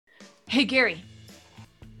Hey, Gary.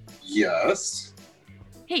 Yes.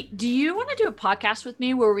 Hey, do you want to do a podcast with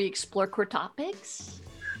me where we explore queer topics?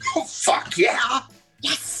 Oh, fuck yeah.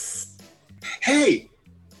 Yes. Hey,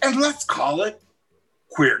 and let's call it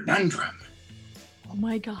Queer Nundrum. Oh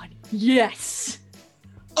my God. Yes.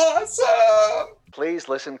 Awesome. Please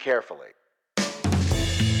listen carefully.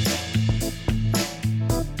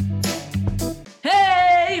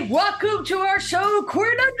 Hey, welcome to our show,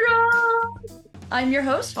 Queer Nundrum. I'm your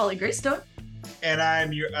host, Holly Greystone. And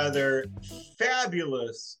I'm your other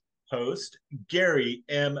fabulous host, Gary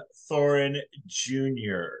M. Thorin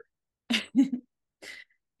Jr.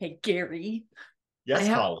 Hey, Gary. Yes,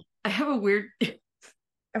 Holly. I have a weird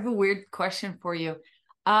question for you.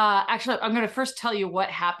 Actually, I'm going to first tell you what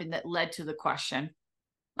happened that led to the question.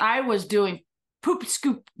 I was doing poop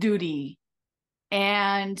scoop duty,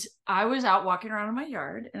 and I was out walking around in my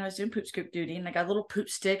yard, and I was doing poop scoop duty, and I got a little poop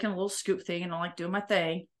stick and a little scoop thing, and I'm like doing my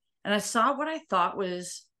thing. And I saw what I thought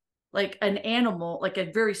was like an animal, like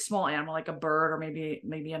a very small animal, like a bird or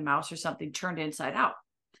maybe a mouse or something turned inside out.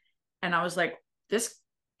 And I was like,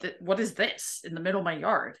 what is this in the middle of my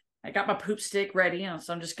yard? I got my poop stick ready, and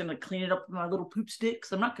so I'm just going to clean it up with my little poop stick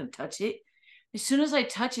because I'm not going to touch it. As soon as I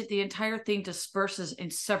touch it, the entire thing disperses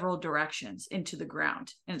in several directions into the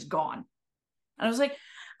ground, and it's gone. And I was like,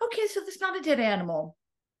 okay, so that's not a dead animal.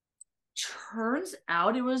 Turns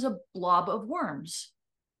out it was a blob of worms.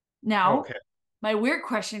 Now, Okay. My weird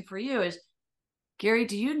question for you is, Gary,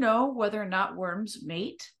 do you know whether or not worms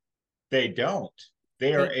mate? They don't.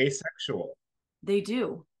 They are asexual. They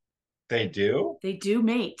do. They do? They do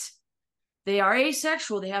mate. They are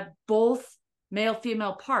asexual. They have both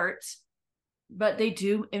male-female parts, but they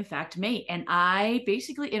do, in fact, mate. And I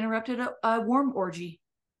basically interrupted a worm orgy.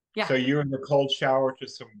 Yeah. So you're in the cold shower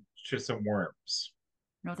to some worms.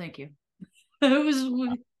 No, thank you. It was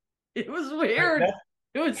weird. It was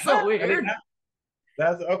so weird.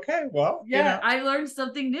 That's okay. Well, yeah, I learned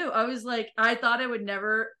something new. I was like, I thought I would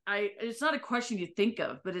never. It's not a question you think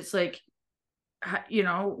of, but it's like,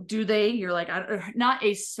 do they? You're like, not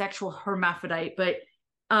asexual hermaphrodite, but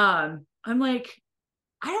I'm like,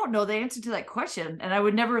 I don't know the answer to that question, and I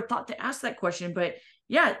would never have thought to ask that question. But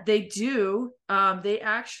yeah, they do. They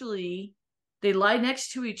lie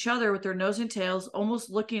next to each other with their nose and tails, almost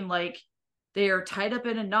looking like they are tied up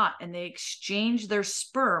in a knot, and they exchange their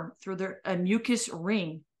sperm through a mucus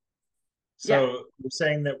ring. So you're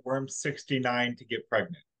saying that worms 69 to get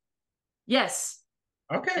pregnant? Yes.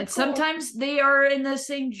 Okay. And cool. Sometimes they are in the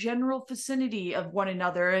same general vicinity of one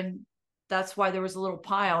another, and that's why there was a little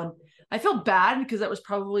pile. And I feel bad because that was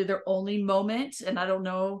probably their only moment, and I don't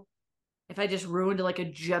know if I just ruined like a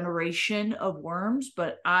generation of worms,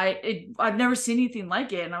 but I've never seen anything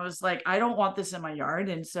like it. And I was like, I don't want this in my yard.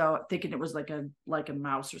 And so thinking it was like a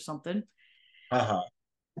mouse or something. Uh-huh.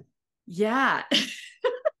 Yeah.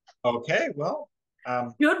 Okay. Well,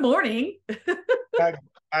 good morning.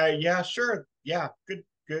 Yeah, sure. Yeah.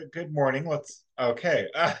 Good morning. Okay.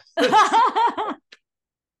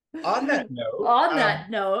 On that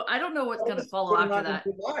note, I don't know what's going to follow after that.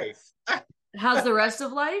 Life. How's the rest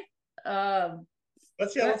of life?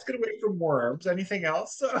 Let's get away from worms. Anything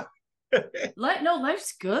else?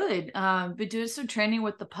 Life's good. Been doing some training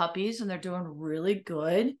with the puppies, and they're doing really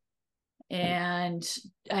good. And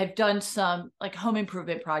I've done some like home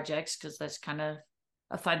improvement projects because that's kind of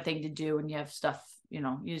a fun thing to do when you have stuff, you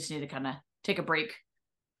just need to kind of take a break.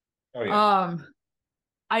 Oh yeah.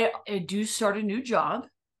 I do start a new job.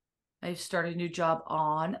 I started a new job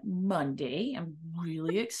on Monday. I'm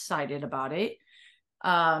really excited about it.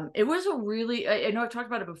 It was I know I've talked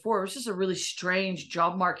about it before. It was just a really strange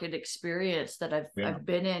job market experience that I've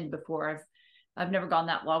been in before. I've never gone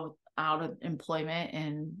that long without of employment,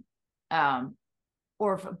 and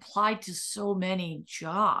or have applied to so many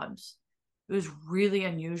jobs. It was really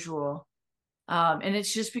unusual. And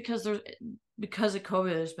it's just because of COVID,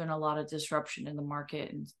 there's been a lot of disruption in the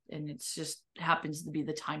market, and it's just happens to be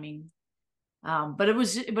the timing. But it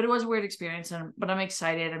was a weird experience, but I'm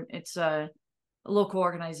excited. It's a local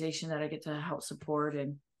organization that I get to help support,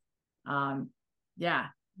 and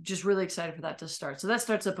just really excited for that to start. So that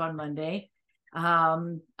starts up on Monday.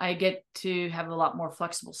 I get to have a lot more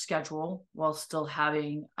flexible schedule while still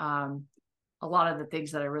having a lot of the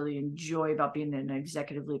things that I really enjoy about being in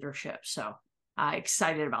executive leadership. So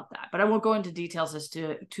excited about that, but I won't go into details as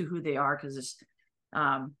to who they are, because it's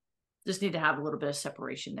just need to have a little bit of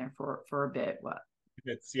separation there for a bit.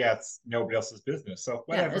 It's nobody else's business, so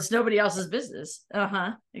whatever. Yeah, it's nobody else's business.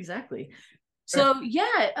 Exactly. So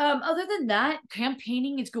other than that,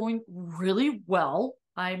 campaigning is going really well.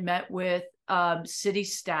 I met with city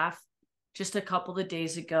staff just a couple of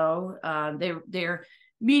days ago. They're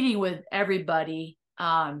meeting with everybody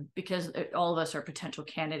because all of us are potential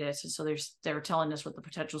candidates, and so they were telling us what the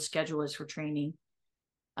potential schedule is for training.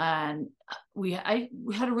 And we had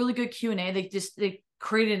a really good Q&A. They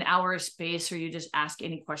created an hour of space where you just ask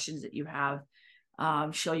any questions that you have,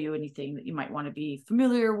 show you anything that you might want to be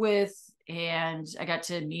familiar with. And I got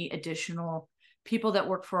to meet additional people that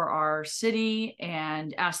work for our city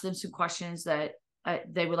and ask them some questions that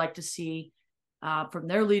they would like to see from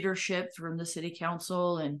their leadership, from the city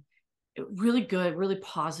council, and really good, really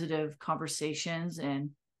positive conversations.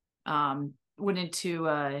 And went into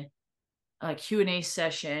a Q&A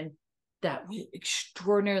session that went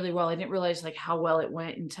extraordinarily well. I didn't realize like how well it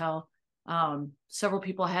went until several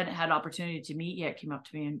people I hadn't had opportunity to meet yet came up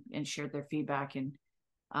to me and shared their feedback. And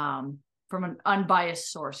from an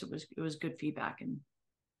unbiased source, it was good feedback. And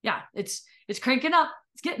yeah, it's cranking up.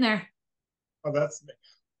 It's getting there. Oh,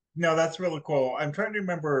 that's really cool. I'm trying to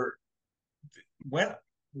remember when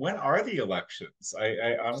are the elections?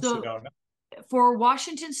 I honestly don't know. For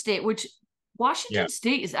Washington State, which Washington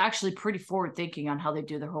State is actually pretty forward thinking on how they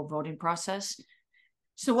do their whole voting process.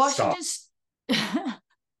 So Washington,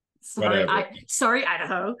 sorry,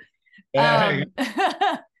 Idaho.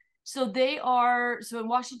 So in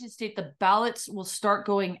Washington State, the ballots will start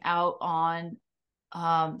going out on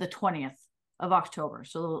the 20th of October.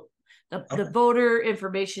 So the voter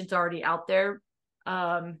information's already out there.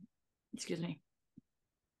 Excuse me.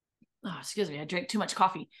 Oh, excuse me. I drank too much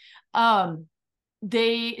coffee.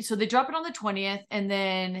 They drop it on the 20th, and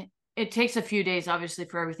then it takes a few days, obviously,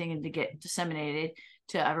 for everything to get disseminated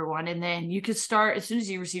to everyone. And then you can start as soon as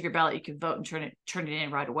you receive your ballot, you can vote and turn it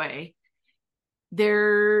in right away.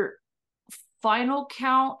 Their final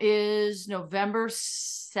count is November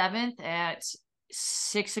 7th at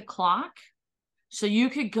 6:00. So you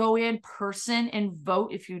could go in person and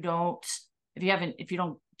vote if you don't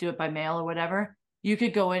do it by mail or whatever. You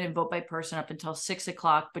could go in and vote by person up until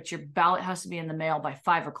 6:00, but your ballot has to be in the mail by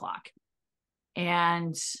 5:00.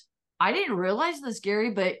 And I didn't realize this,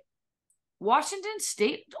 Gary, but Washington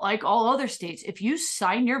State, like all other states, if you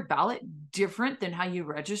sign your ballot different than how you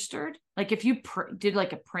registered, like if you did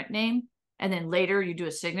like a print name and then later you do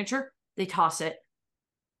a signature, they toss it.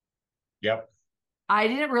 Yep. I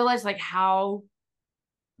didn't realize like how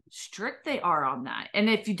strict they are on that. And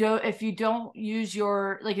if you don't use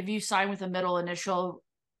if you sign with a middle initial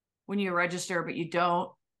when you register but you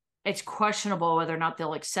don't, it's questionable whether or not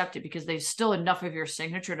they'll accept it because there's still enough of your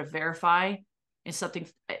signature to verify. And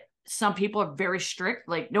some people are very strict,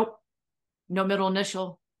 like nope, no middle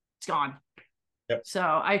initial, it's gone. Yep. So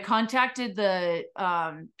I contacted the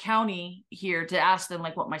county here to ask them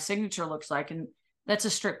like what my signature looks like, and that's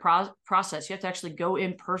a strict process. You have to actually go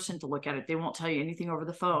in person to look at it. They won't tell you anything over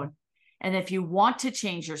the phone. And if you want to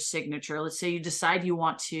change your signature, let's say you decide you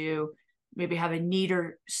want to maybe have a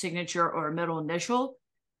neater signature or a middle initial,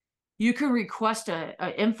 you can request a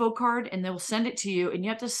info card and they'll send it to you, and you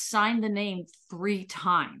have to sign the name 3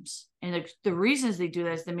 times. And the reasons they do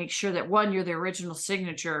that is to make sure that one, you're the original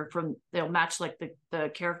signature they'll match like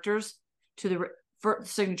the characters to the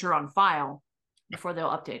signature on file before they'll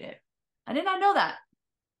update it. I did not know that.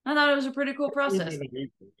 I thought it was a pretty cool process.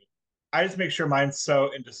 I just make sure mine's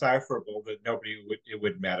so indecipherable that it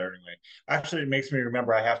wouldn't matter anyway. Actually, it makes me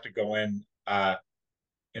remember I have to go in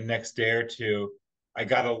next day or two. I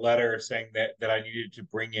got a letter saying that I needed to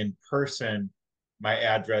bring in person my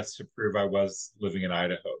address to prove I was living in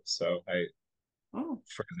Idaho. So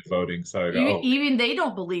for the voting. So I go, even they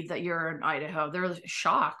don't believe that you're in Idaho. They're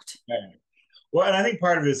shocked. Yeah. Well, and I think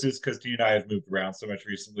part of this is because Dean and I have moved around so much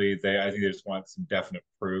recently. I think they just want some definite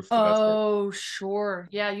proof. Sure.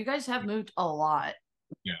 Yeah, you guys have moved a lot.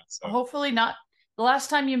 Yeah. So. Hopefully not. The last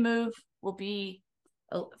time you move will be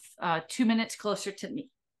 2 minutes closer to me,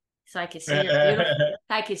 so I can see your beautiful.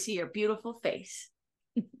 I can see your beautiful face.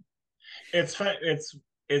 It's fun.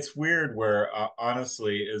 It's weird. Where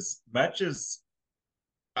honestly, as much as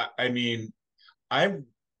I mean, I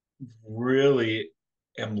really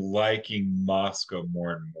am liking Moscow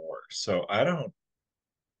more and more. So I don't.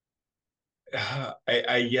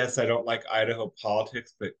 Yes, I don't like Idaho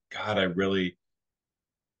politics, but God,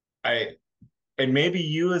 and maybe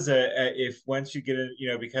you if once you get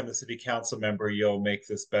become the city council member, you'll make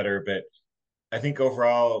this better. But I think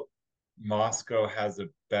overall, Moscow has a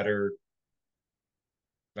better.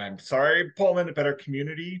 I'm sorry, Pullman, a better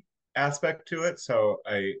community aspect to it. So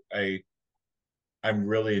I'm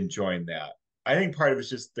really enjoying that. I think part of it's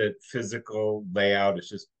just the physical layout is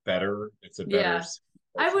just better. It's a better. Yeah.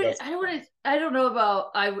 I don't know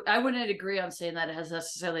about, I wouldn't agree on saying that it has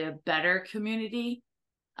necessarily a better community.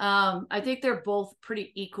 I think they're both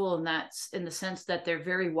pretty equal in the sense that they're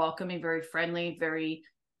very welcoming, very friendly, very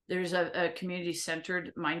there's a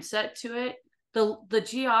community-centered mindset to it. The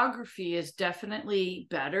geography is definitely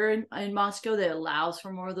better in Moscow. That allows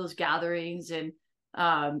for more of those gatherings. And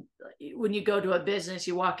when you go to a business,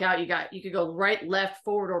 you walk out, you could go right, left,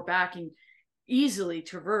 forward, or back, and easily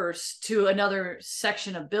traverse to another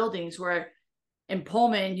section of buildings. Where in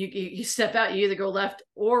Pullman, you step out, you either go left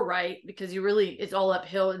or right, because it's all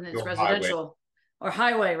uphill and it's residential, or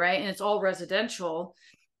highway, right? And it's all residential.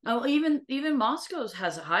 Oh, even Moscow's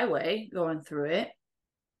has a highway going through it.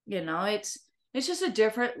 It's just a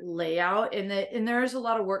different layout, and there is a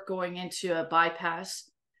lot of work going into a bypass,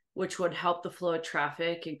 which would help the flow of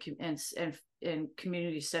traffic and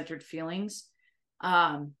community-centered feelings.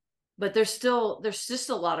 But there's just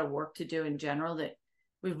a lot of work to do in general that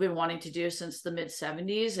we've been wanting to do since the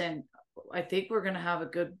mid-'70s, and I think we're going to have a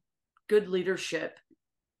good leadership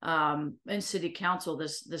in city council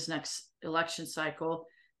this next election cycle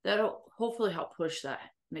that'll hopefully help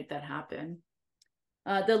make that happen.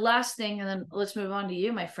 The last thing, and then let's move on to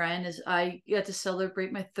you, my friend, is I got to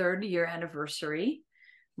celebrate my 3rd-year anniversary.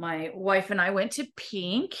 My wife and I went to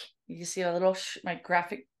Pink. You can see my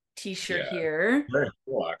graphic T-shirt here. Very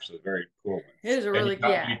cool, actually. Very cool one. It is a really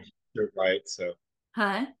me a T-shirt, right? So.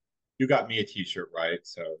 Huh? You got me a T-shirt, right?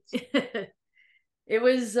 So. It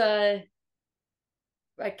was. I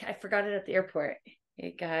forgot it at the airport.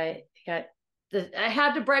 I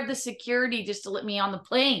had to bribe the security just to let me on the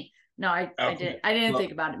plane. No, I didn't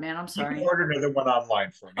think about it, man. I'm sorry. You can order another one online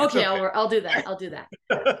for me. Okay, I'll do that.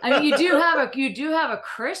 I mean, you do have a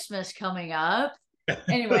Christmas coming up.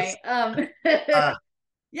 Anyway,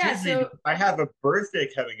 yeah. So I have a birthday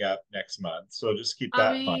coming up next month, so just keep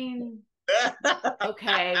that in mind.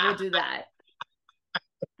 Okay, we'll do that.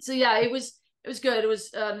 So yeah, it was good. It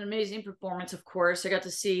was an amazing performance, of course. I got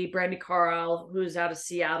to see Brandy Carlisle, who's out of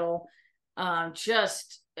Seattle.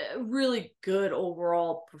 Just really good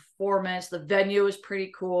overall performance. The venue is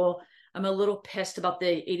pretty cool. I'm a little pissed about the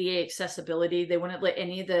ADA accessibility. They wouldn't let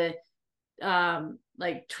any of the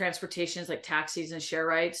like transportations, like taxis and share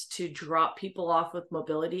rides, to drop people off with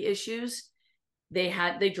mobility issues.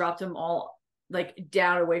 They dropped them all like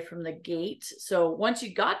down away from the gate. So once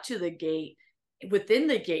you got to the gate, within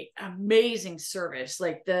the gate, amazing service.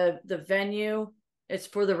 Like the venue, it's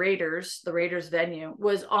for the Raiders venue,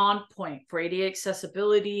 was on point for ADA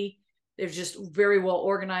accessibility. They're just very well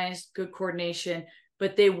organized, good coordination,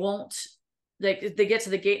 but they won't, like, they get to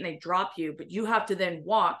the gate and they drop you, but you have to then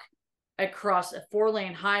walk across a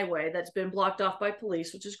 4-lane highway that's been blocked off by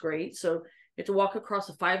police, which is great. So you have to walk across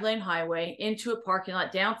a 5-lane highway into a parking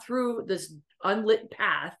lot, down through this unlit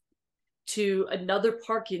path to another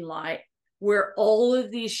parking lot where all of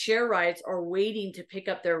these share rides are waiting to pick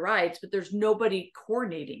up their rides, but there's nobody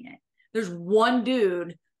coordinating it. There's one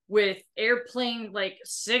dude with airplane like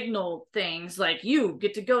signal things like, you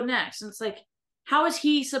get to go next. And it's like, how is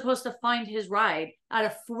he supposed to find his ride out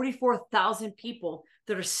of 44,000 people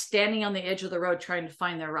that are standing on the edge of the road trying to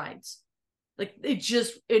find their rides? Like, it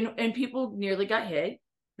just, and people nearly got hit.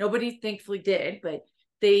 Nobody thankfully did, but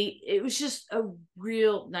it was just a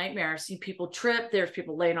real nightmare. I've seen people trip. There's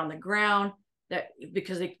people laying on the ground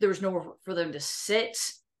because there was nowhere for them to sit.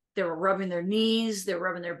 They were rubbing their knees. They were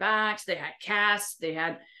rubbing their backs. They had casts.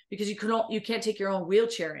 Because you can't take your own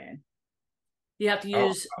wheelchair in. You have to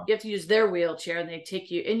use their wheelchair, and they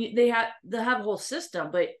take you, and they have a whole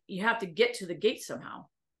system, but you have to get to the gate somehow.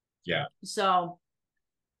 Yeah. So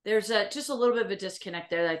there's just a little bit of a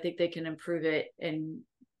disconnect there. I think they can improve it and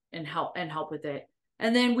help with it.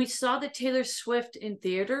 And then we saw the Taylor Swift in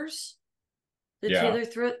theaters. Taylor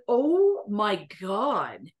Swift. Oh my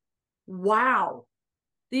God. Wow.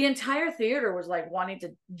 The entire theater was like wanting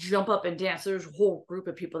to jump up and dance. There was a whole group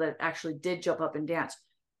of people that actually did jump up and dance.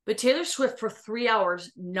 But Taylor Swift for 3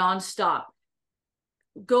 hours nonstop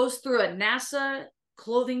goes through a NASCAR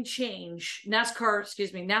clothing change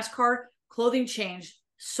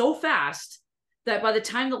so fast that by the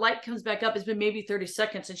time the light comes back up, it's been maybe 30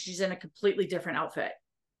 seconds and she's in a completely different outfit.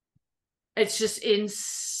 It's just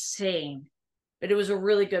insane. But it was a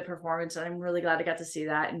really good performance, and I'm really glad I got to see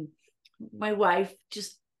that. And my wife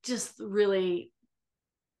just really,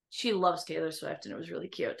 she loves Taylor Swift, and it was really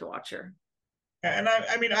cute to watch her. And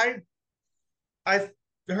I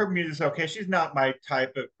her music's okay. She's not my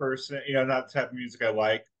type of person, not the type of music I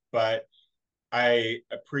like, but I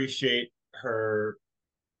appreciate her.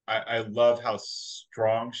 I love how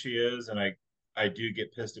strong she is, and I do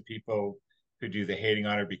get pissed at people who do the hating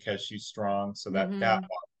on her because she's strong. So that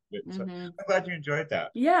so I'm glad you enjoyed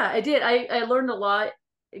that. Yeah, I did. I learned a lot.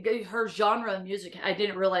 Her genre of music, I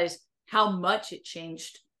didn't realize how much it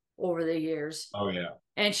changed over the years. Oh yeah.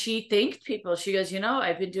 And she thanked people. She goes,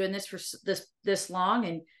 I've been doing this for this long,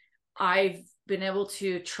 and I've been able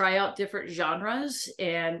to try out different genres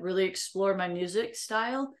and really explore my music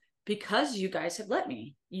style because you guys have let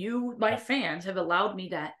me. You, my fans, have allowed me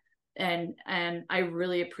that, and I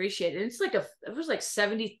really appreciate it. It's like it was like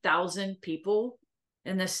 70,000 people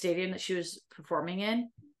in the stadium that she was performing in,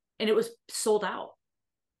 and it was sold out.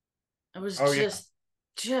 It was Oh yeah.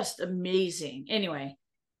 just amazing. Anyway,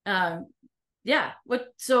 um, yeah.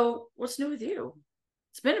 What's new with you?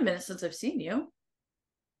 It's been a minute since I've seen you.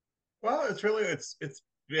 Well, it's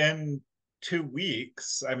been 2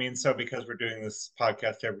 weeks. I mean, so because we're doing this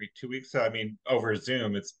podcast every 2 weeks, so I mean, over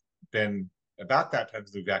Zoom, it's been about that time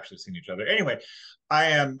since we've actually seen each other. Anyway, I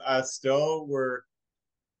am still we're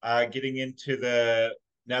getting into the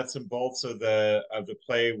nuts and bolts of the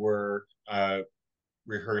play we're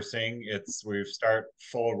rehearsing. We start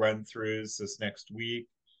full run throughs this next week.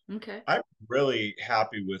 Okay. I'm really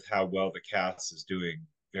happy with how well the cast is doing.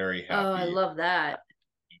 Very Oh, I happy. love that.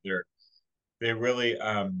 They're they really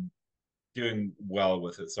doing well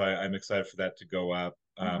with it. So I'm excited for that to go up.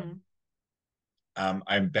 Mm-hmm.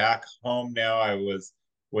 I'm back home now. I was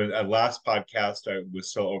when at last podcast I was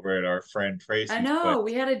still over at our friend I Tracy's, but know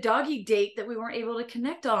we had a doggy date that we weren't able to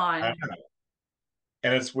connect I on. don't know.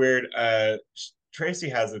 And it's weird. Tracy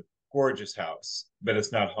has a gorgeous house, but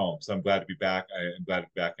it's not home. So I'm glad to be back. I'm glad to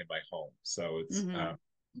be back in my home. So it's Mm-hmm.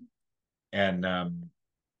 and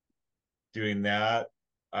doing that,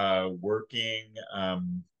 working.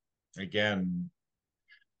 Again,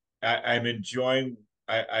 I'm enjoying.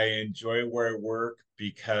 I enjoy where I work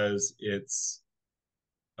because it's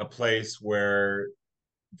a place where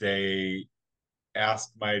they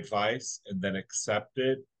ask my advice and then accept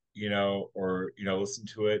it, or listen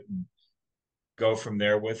to it and go from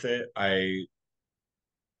there with it. I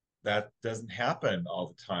That doesn't happen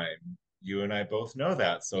all the time. You and I both know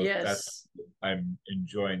that, so that's Yes. I'm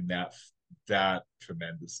enjoying that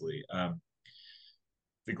tremendously.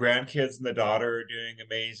 The grandkids and the daughter are doing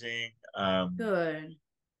amazing. Good.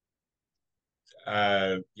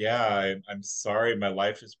 Yeah, I'm sorry, my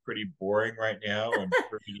life is pretty boring right now and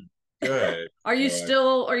pretty good. So Are you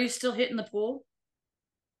still hitting the pool?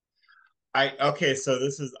 okay, so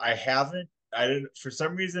I didn't for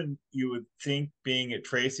some reason you would think being at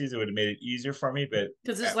Tracy's it would have made it easier for me, but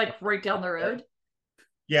Because it's at, like right down the road.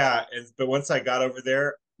 yeah, but once I got over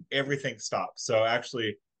there, everything stopped. So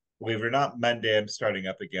actually, believe it or not, Monday I'm starting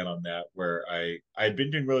up again on that where I'd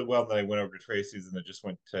been doing really well, and then I went over to Tracy's and then just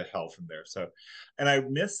went to hell from there. So, and I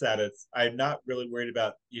miss that. I'm not really worried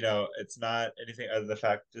about, it's not anything other than the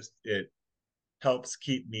fact just it helps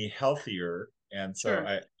keep me healthier. And so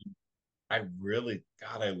Sure. I really,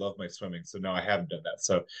 God, I love my swimming. So no, I haven't done that.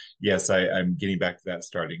 So yes, I'm getting back to that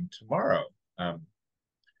starting tomorrow. Um,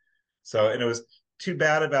 and it was too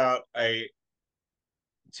bad about I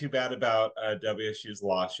too bad about WSU's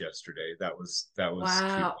loss yesterday. That was too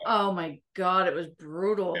Wow. Oh my God, it was bad.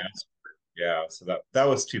 brutal. Yeah, so that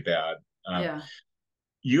was too bad. Um, Yeah.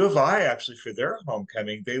 U of I actually for their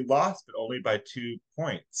homecoming they lost, but only by 2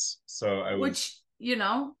 points. So Which, hey,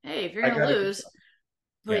 if you're I gonna got a good lose,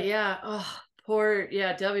 but yeah, yeah, oh, poor,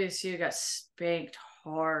 yeah, WSU got spanked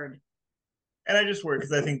hard. and I just worry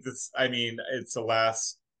because I think I mean, it's the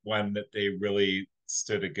last one that they really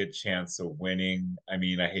stood a good chance of winning. I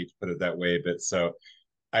mean, I hate to put it that way, but so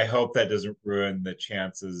I hope that doesn't ruin the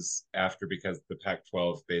chances after because the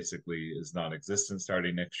Pac-12 basically is non-existent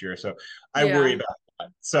starting next year. So I worry Yeah. about that.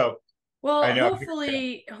 So I Well, know.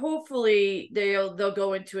 hopefully they'll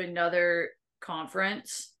go into another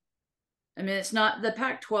conference. I mean, it's not the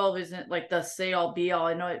Pac-12 isn't like the say all be all.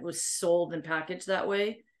 I know it was sold and packaged that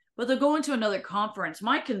way, but they'll go into another conference.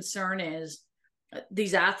 My concern is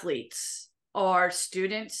these athletes are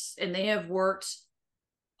students and they have worked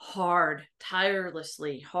hard,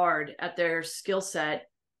 tirelessly hard at their skill set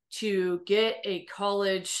to get a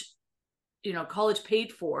college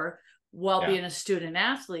paid for while Yeah, being a student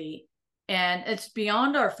athlete. And it's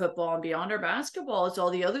beyond our football and beyond our basketball. It's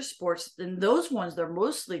all the other sports. And those ones, they're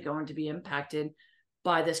mostly going to be impacted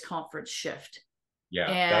by this conference shift. yeah,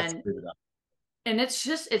 that's And good enough.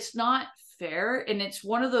 it's not fair. And it's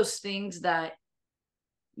one of those things that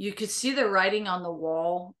you could see the writing on the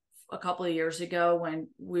wall a couple of years ago when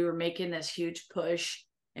we were making this huge push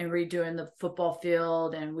and redoing the football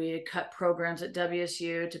field, and we had cut programs at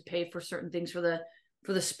WSU to pay for certain things for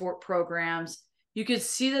the sport programs. You could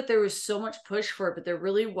see that there was so much push for it, but there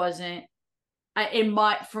really wasn't. I'm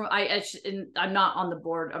not on the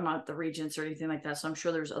board. I'm not the regents or anything like that, so I'm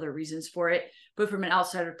sure there's other reasons for it. But from an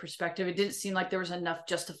outsider perspective, it didn't seem like there was enough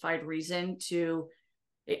justified reason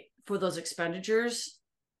for those expenditures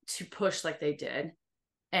to push like they did.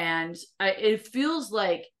 And it feels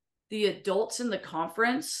like the adults in the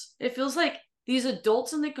conference, it feels like these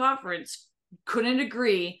adults in the conference couldn't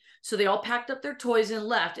agree, so they all packed up their toys and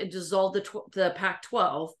left and dissolved the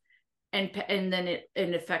Pac-12, and then it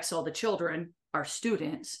affects all the children, our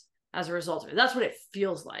students, as a result of it. That's what it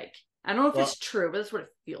feels like. I don't know if it's true, but that's what it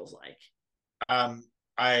feels like.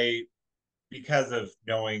 I because of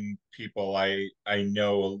knowing people, I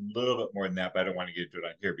know a little bit more than that, but I don't want to get into it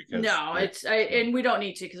on here because no, and we don't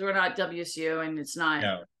need to because we're not WSU and it's not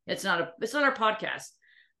our podcast.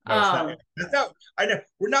 No, it's not. I know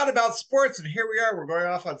we're not about sports, and here we are. We're going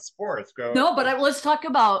off on sports. No, but let's talk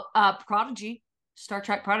about Prodigy, Star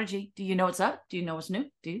Trek Prodigy. Do you know what's up? Do you know what's new?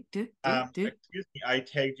 Do. Excuse me. I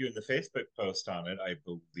tagged you in the Facebook post on it. I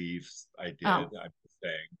believe I did. I'm just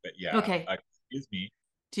saying, but yeah. Okay. Excuse me.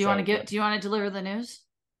 Do you want to deliver the news?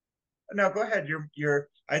 No, go ahead. You're.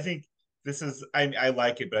 I think this is. I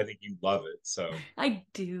like it, but I think you love it. So I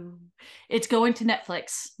do. It's going to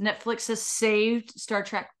Netflix. Netflix has saved Star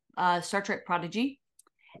Trek Prodigy,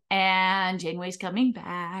 and Janeway's coming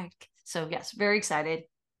back. So yes, very excited.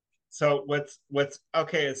 So what's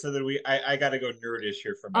okay? So that I got to go nerdish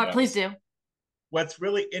here for a minute. Please do. What's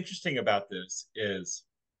really interesting about this is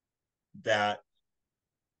that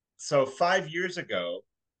so 5 years ago,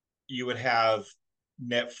 you would have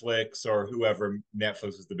Netflix or whoever,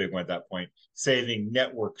 Netflix was the big one at that point, saving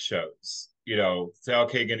network shows. Say,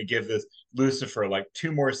 okay, going to give this Lucifer like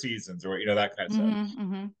 2 more seasons or that kind of stuff.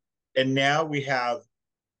 Mm-hmm. And now we have,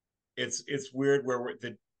 it's weird where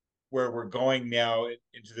we're going now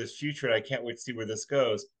into this future. And I can't wait to see where this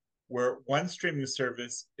goes. Where one streaming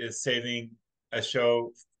service is saving a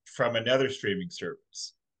show from another streaming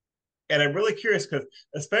service. And I'm really curious because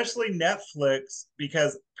especially Netflix,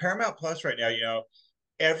 because Paramount Plus right now,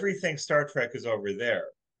 everything Star Trek is over there.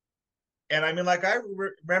 And I mean, like I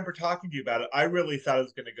remember talking to you about it. I really thought it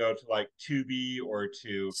was going to go to like Tubi or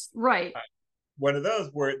to one of those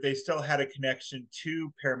where they still had a connection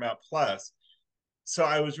to Paramount Plus. So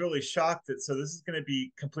I was really shocked that this is going to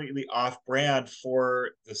be completely off-brand for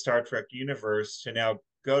the Star Trek universe to now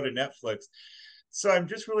go to Netflix. So I'm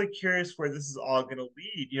just really curious where this is all going to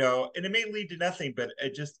lead, and it may lead to nothing, but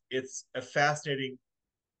it's a fascinating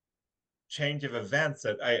change of events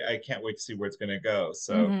that I can't wait to see where it's going to go.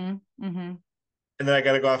 So, and then I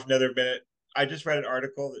got to go off another minute. I just read an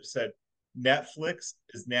article that said Netflix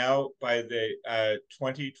is now by the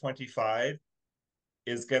 2025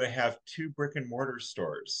 is going to have 2 brick and mortar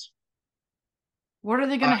stores. What are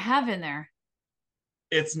they going to have in there?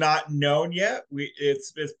 It's not known yet.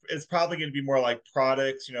 It's probably going to be more like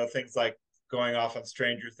products, things like going off on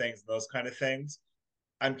Stranger Things and those kind of things.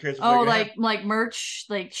 I'm curious. Like merch,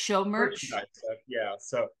 like show merch. Stuff. Yeah.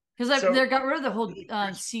 So because they got rid of the whole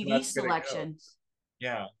CD selection.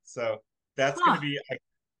 Yeah. So that's going to be.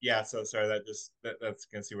 So sorry. That's going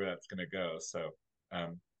to see where that's going to go. So.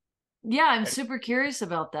 Yeah, I'm super curious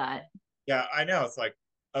about that. Yeah, I know. It's like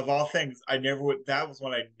of all things, that was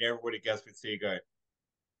one I never would have guessed we'd see going.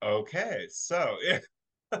 Okay, so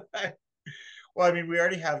well, I mean, we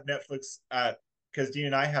already have Netflix because Dean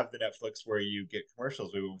and I have the Netflix where you get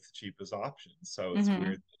commercials. We went with the cheapest option, so it's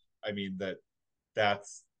weird. I mean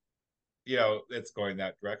that's it's going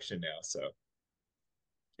that direction now. So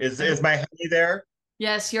is my honey there?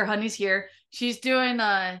 Yes, your honey's here. She's doing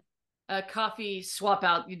a coffee swap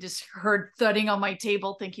out. You just heard thudding on my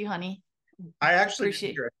table. Thank you, honey. I actually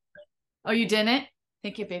appreciate it. Oh, you didn't?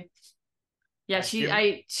 Thank you, babe. Yeah, she's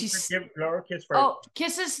give her a kiss first.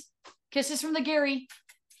 Kisses from the Gary.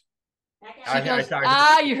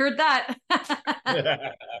 You heard that.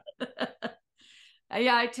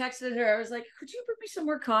 Yeah, I texted her. I was like, could you bring me some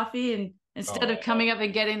more coffee? And instead of coming up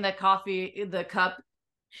and getting the cup,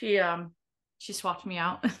 she swapped me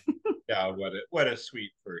out. Yeah, what a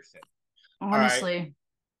sweet person. Honestly,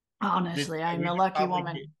 I'm a lucky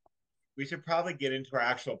woman. We should probably get into our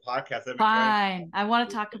actual podcast. Fine. I want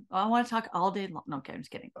to talk all day long. No, okay, I'm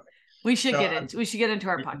just kidding. We should get into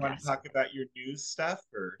our podcast. Want to talk about your news stuff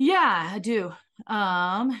or? Yeah, I do.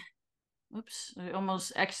 Oops, I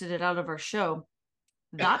almost exited out of our show.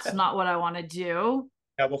 That's not what I want to do.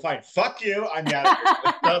 Yeah, well, fine. Fuck you. I'm out.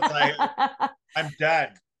 I'm done.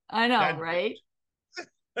 I know, right?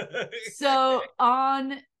 So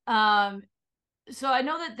so I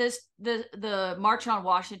know that the March on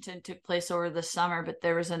Washington took place over the summer, but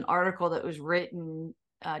there was an article that was written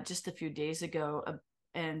just a few days ago,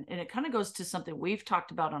 and it kind of goes to something we've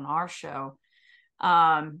talked about on our show.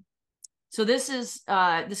 So this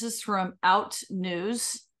is from Out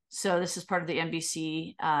News. So this is part of the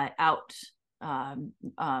NBC Out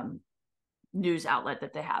news outlet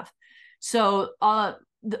that they have. So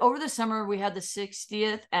over the summer, we had the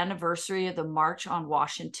 60th anniversary of the March on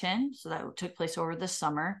Washington. So that took place over the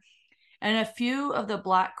summer. And a few of the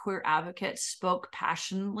Black queer advocates spoke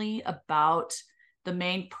passionately about the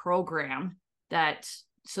main program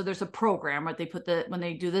so there's a program, right? When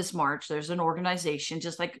they do this march, there's an organization,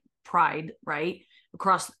 just like Pride, right?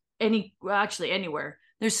 Across anywhere.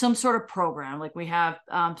 There's some sort of program. Like we have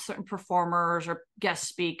certain performers or guest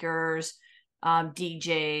speakers,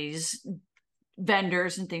 DJs,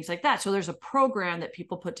 vendors, and things like that. So there's a program that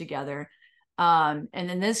people put together. And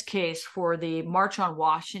in this case, for the March on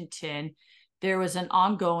Washington, there was an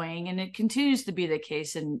ongoing, and it continues to be the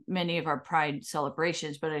case in many of our Pride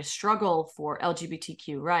celebrations, but a struggle for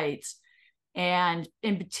LGBTQ rights, and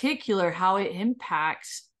in particular, how it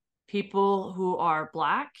impacts people who are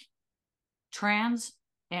Black, trans,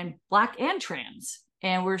 and Black and trans.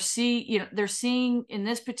 And they're seeing in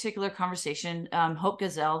this particular conversation, Hope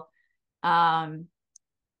Gazelle,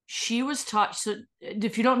 she was taught. So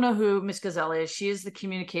if you don't know who Miss Gazelle is, she is the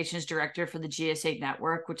communications director for the GSA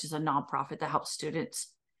Network, which is a nonprofit that helps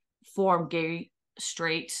students form gay,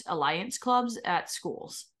 straight alliance clubs at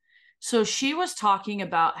schools. So she was talking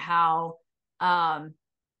about how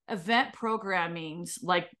event programmings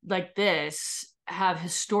like this have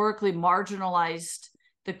historically marginalized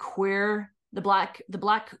the black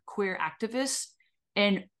queer activists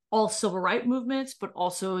and all civil rights movements, but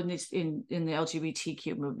also in the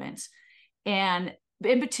LGBTQ movements. And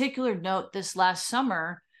in particular, note this last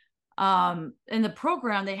summer, in the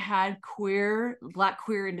program, they had Black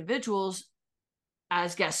queer individuals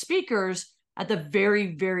as guest speakers at the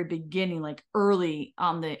very, very beginning, like early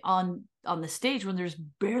on the stage when there's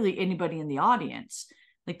barely anybody in the audience.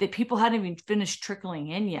 Like the people hadn't even finished trickling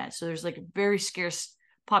in yet. So there's like a very scarce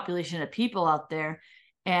population of people out there.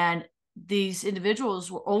 And these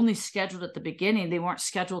individuals were only scheduled at the beginning. They weren't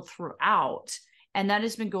scheduled throughout. And that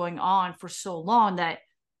has been going on for so long that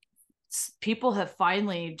people have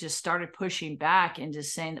finally just started pushing back and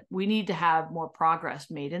just saying that we need to have more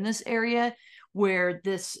progress made in this area where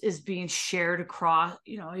this is being shared across,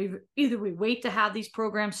 either we wait to have these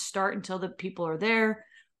programs start until the people are there,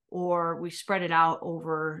 or we spread it out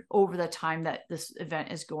over the time that this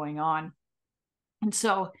event is going on. And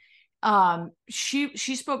so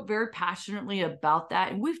she spoke very passionately about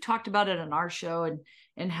that, and we've talked about it on our show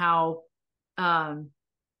and how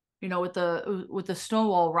with the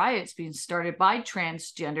Stonewall riots being started by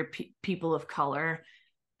transgender people of color,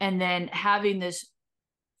 and then having this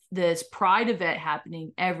Pride event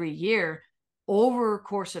happening every year over a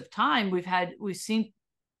course of time, we've seen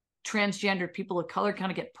transgender people of color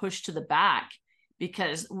kind of get pushed to the back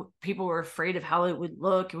because people were afraid of how it would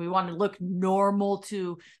look, and we wanted to look normal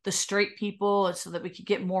to the straight people so that we could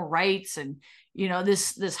get more rights, and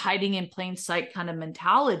this hiding in plain sight kind of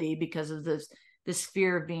mentality because of this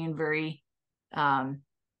fear of being very I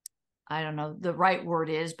don't know the right word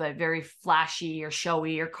is, but very flashy or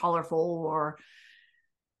showy or colorful or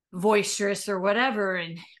boisterous or whatever.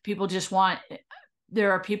 And people just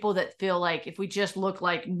there are people that feel like if we just look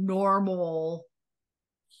like normal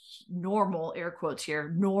air quotes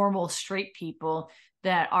here, normal straight people,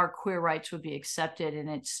 that our queer rights would be accepted. And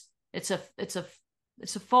it's a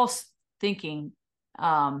false thinking.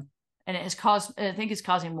 And I think it's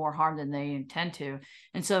causing more harm than they intend to.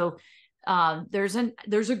 And so there's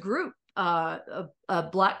a group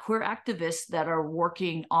of Black queer activists that are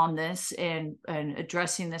working on this and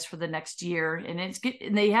addressing this for the next year. And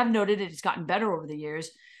they have noted it's gotten better over the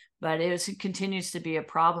years, but it continues to be a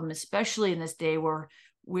problem, especially in this day where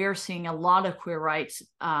we're seeing a lot of queer rights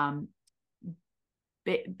under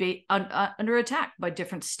attack by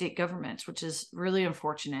different state governments, which is really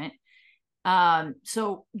unfortunate.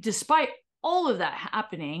 So despite all of that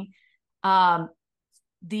happening,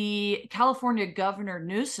 the California Governor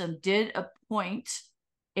Newsom did appoint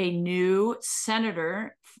a new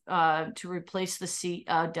senator to replace the seat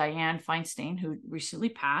of Dianne Feinstein, who recently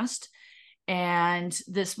passed. And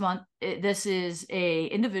this month, this is a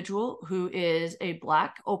individual who is a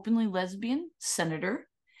Black, openly lesbian senator.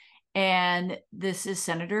 And this is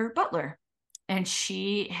Senator Butler. And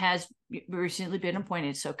she has recently been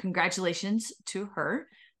appointed. So congratulations to her.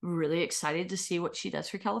 Really excited to see what she does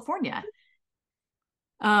for California.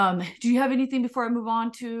 Do you have anything before I move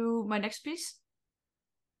on to my next piece?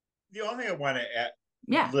 The only thing I want to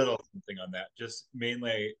add, little something on that, just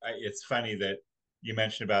mainly, it's funny that you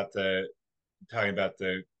mentioned about talking about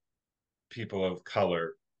the people of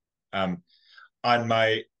color. On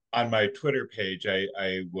my Twitter page,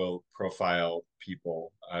 I will profile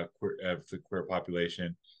people of the queer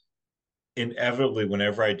population. Inevitably,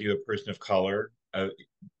 whenever I do a person of color,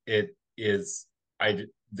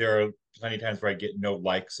 there are plenty of times where I get no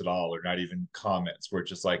likes at all, or not even comments, where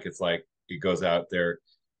it's like it goes out there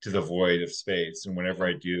to the void of space. And whenever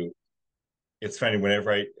I do, it's funny,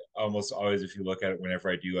 whenever I almost always, if you look at it, whenever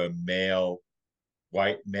I do a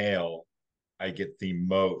white male, I get the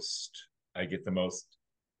most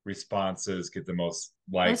responses, get the most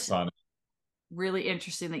likes That's on it. really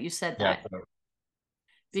interesting that you said Yeah. that,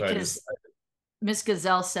 So I just, because Miss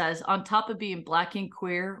Gazelle says, on top of being Black and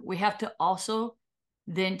queer, we have to also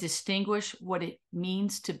then distinguish what it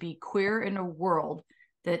means to be queer in a world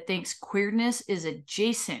that thinks queerness is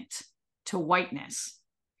adjacent to whiteness,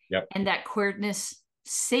 yep. and that queerness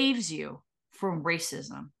saves you from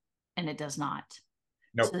racism, and it does not.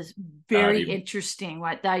 Nope. So it's very interesting.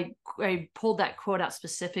 What I pulled that quote out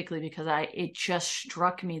specifically because it just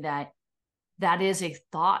struck me that that is a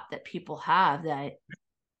thought that people have that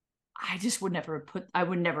I just would never I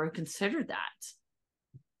would never consider that.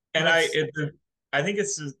 And That's, I think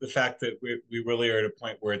it's just the fact that we really are at a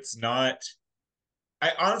point where it's not.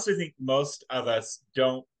 I honestly think most of us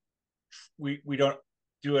don't. We don't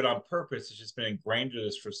do it on purpose. It's just been ingrained in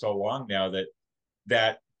us for so long now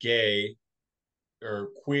that gay or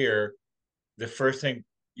queer, the first thing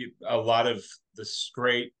a lot of the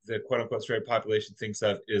quote unquote straight population thinks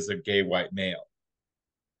of is a gay white male.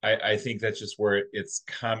 I think that's just where it's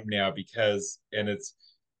come now, because, and it's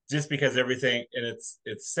just because everything, and it's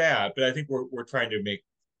sad, but I think we're trying to make,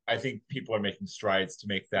 I think people are making strides to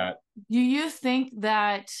make that. do you think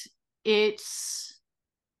that it's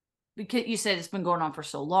because you said it's been going on for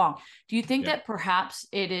so long? Do you think that perhaps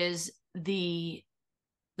it is the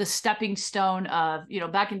stepping stone of,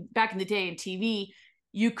 back in the day in TV,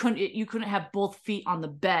 you couldn't have both feet on the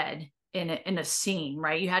bed in a scene,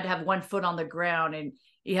 right? You had to have one foot on the ground, and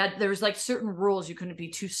there was like certain rules. You couldn't be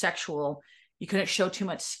too sexual, you couldn't show too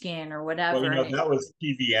much skin or whatever. Well, that was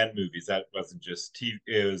TV and movies. That wasn't just TV.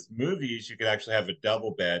 It was movies. You could actually have a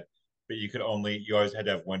double bed, but you always had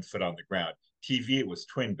to have one foot on the ground. TV, it was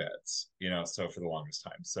twin beds, so for the longest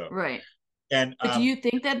time. So right. And but do you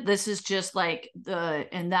think that this is just like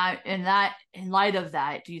in light of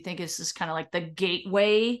that, do you think it's just kind of like the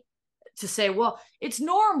gateway to say, well, it's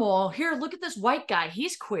normal here, look at this white guy,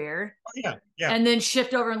 he's queer? Oh, yeah. And then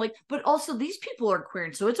shift over and like, but also these people are queer,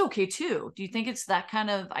 and so it's okay too. Do you think it's that kind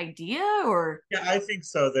of idea? Or Yeah, I think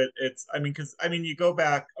so. That it's, because you go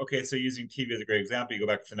back. Okay, so using TV as a great example, you go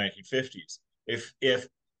back to the 1950s. If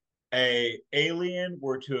a alien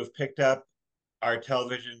were to have picked up our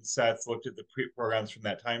television sets, looked at the programs from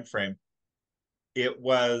that time frame, it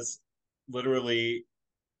was literally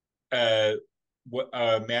a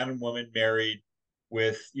man and woman married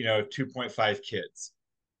with 2.5 kids,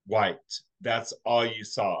 white. That's all you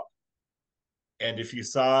saw. And if you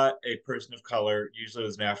saw a person of color, usually it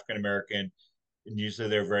was an African American, and usually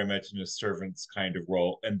they're very much in a servant's kind of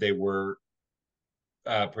role, and they were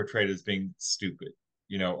portrayed as being stupid,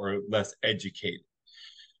 or less educated.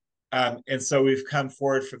 And so we've come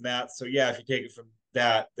forward from that. So yeah, if you take it from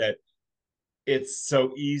that it's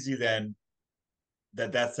so easy then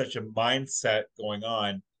that's such a mindset going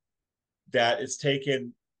on, that it's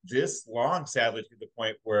taken this long, sadly, to the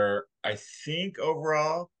point where I think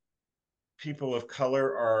overall people of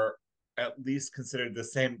color are at least considered the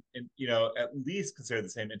same,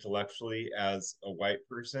 intellectually as a white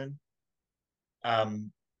person.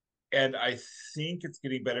 And I think it's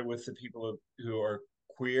getting better with the people who are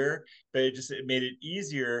queer, but it made it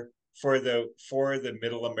easier for the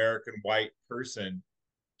middle American white person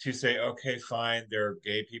to say, okay, fine, there are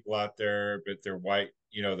gay people out there, but they're white,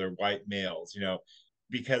 they're white males,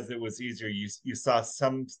 because it was easier. You saw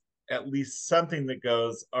at least something that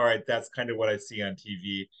goes, all right, that's kind of what I see on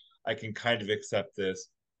TV. I can kind of accept this.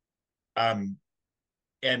 And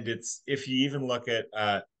it's, if you even look at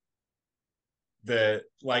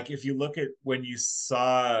if you look at when you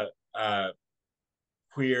saw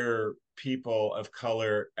queer people of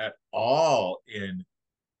color at all in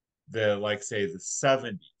say the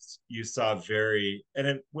 70s, you saw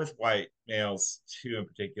with white males too in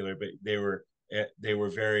particular, but they were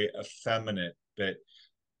very effeminate, but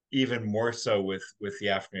even more so with the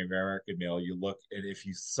African American male. You look, and if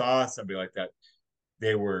you saw somebody like that,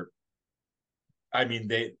 they were,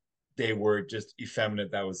 they were just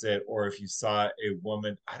effeminate. That was it. Or if you saw a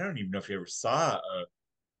woman, I don't even know if you ever saw a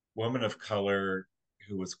woman of color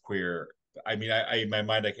who was queer. I in my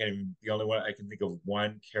mind, I can't even, the only one I can think of,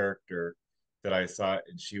 one character that I saw,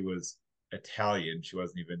 and she was Italian. She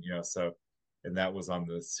wasn't even, so, and that was on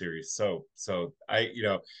the series. So so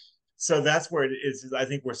that's where it is. I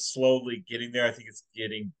think we're slowly getting there. I think it's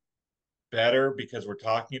getting better because we're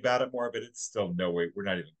talking about it more, but it's still no way. We're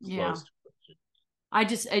not even close to it.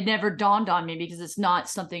 it never dawned on me because it's not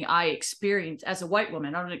something I experience as a white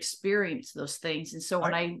woman. I don't experience those things. And so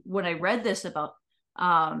when I read this about,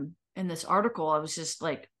 in this article, I was just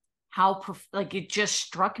like, like it just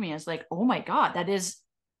struck me as like, oh my God,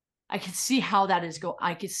 I could see how that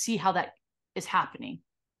I could see how that is happening.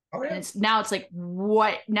 Oh, yeah. And it's like,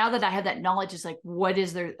 now that I have that knowledge, it's like, what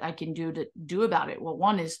is there I can do about it? Well,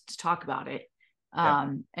 one is to talk about it,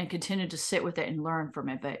 and continue to sit with it and learn from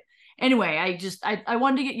it. But anyway, I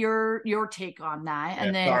wanted to get your take on that.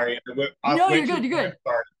 And then, sorry. no, you're good.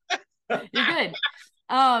 Sorry. You're good.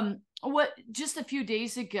 What just a few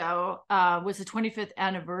days ago was the 25th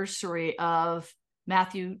anniversary of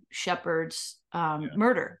Matthew Shepard's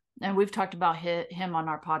murder. And we've talked about him on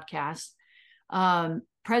our podcast.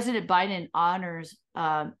 President Biden honors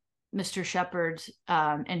Mr. Shepard,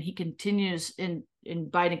 and he continues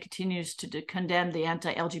Biden continues to condemn the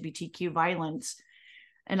anti-LGBTQ violence.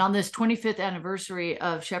 And on this 25th anniversary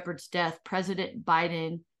of Shepard's death, President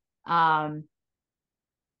Biden,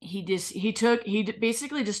 he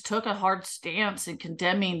basically just took a hard stance in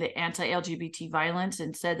condemning the anti-LGBT violence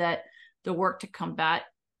and said that the work to combat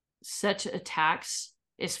such attacks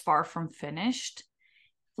is far from finished,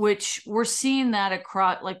 which we're seeing that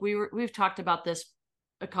across, like we've talked about this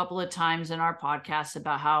a couple of times in our podcast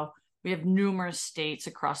about how we have numerous states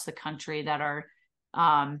across the country that are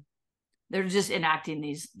they're just enacting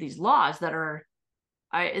these laws that are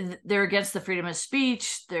they're against the freedom of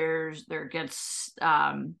speech. They're against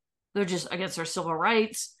they're just against our civil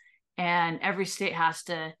rights, and every state has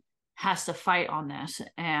to fight on this.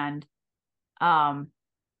 And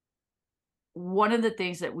one of the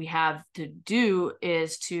things that we have to do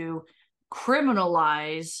is to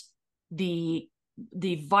criminalize the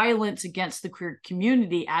violence against the queer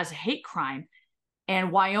community as a hate crime.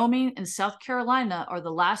 And Wyoming and South Carolina are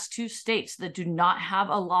the last two states that do not have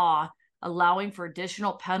a law allowing for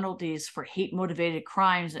additional penalties for hate-motivated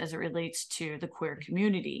crimes as it relates to the queer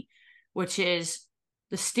community, which is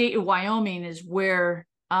the state of Wyoming is where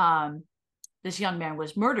this young man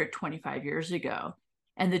was murdered 25 years ago.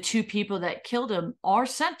 And the two people that killed him are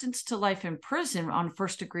sentenced to life in prison on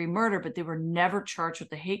first-degree murder, but they were never charged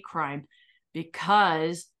with a hate crime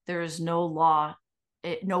because there is no law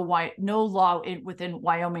within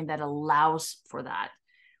Wyoming that allows for that,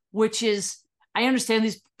 which is, I understand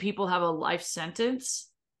these people have a life sentence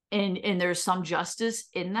and there's some justice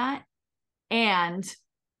in that. And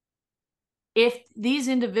if these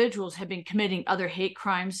individuals had been committing other hate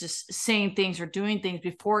crimes, just saying things or doing things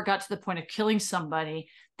before it got to the point of killing somebody,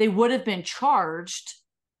 they would have been charged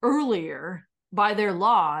earlier by their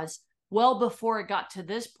laws well before it got to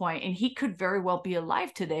this point. And he could very well be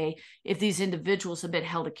alive today if these individuals have been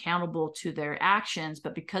held accountable to their actions.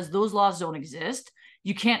 But because those laws don't exist,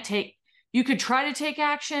 you could try to take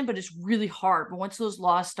action, but it's really hard. But once those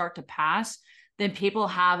laws start to pass, then people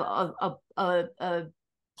have a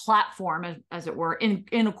platform, as it were,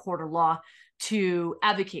 in a court of law to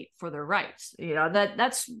advocate for their rights. You know,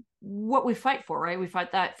 that's what we fight for, right? We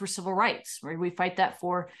fight that for civil rights, right? We fight that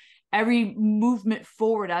for every movement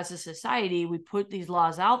forward as a society. We put these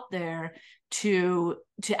laws out there to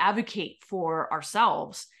advocate for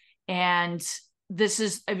ourselves. And this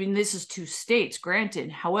is two states, granted.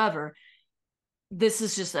 However, this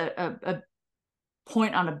is just a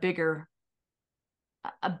point on a bigger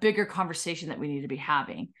conversation that we need to be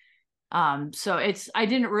having. So I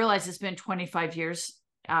didn't realize it's been 25 years.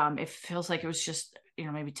 It feels like it was just,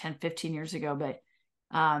 maybe 10, 15 years ago, but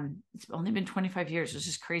it's only been 25 years. It's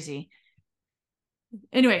just crazy.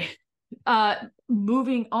 Anyway,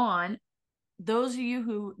 moving on, those of you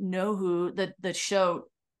who know who the show,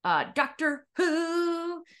 Doctor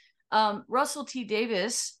Who, Russell T.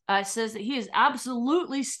 Davis says that he is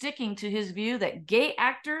absolutely sticking to his view that gay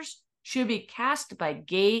actors should be cast by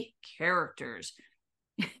gay characters.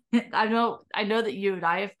 I know that you and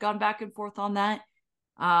I have gone back and forth on that.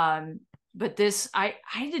 But this, I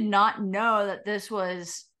did not know that this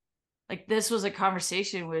was a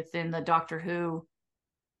conversation within the Doctor Who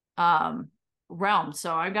realm.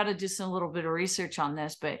 So I've got to do some little bit of research on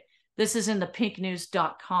this, but this is in the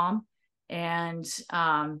pinknews.com. And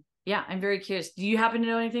yeah, I'm very curious. Do you happen to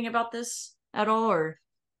know anything about this at all, or?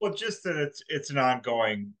 Well, just that it's an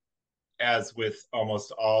ongoing, as with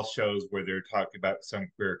almost all shows where they're talking about some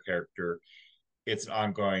queer character, it's an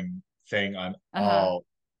ongoing thing on all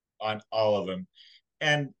of them.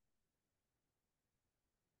 And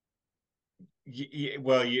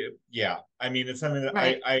yeah, I mean, it's something that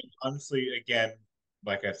right. I honestly, again,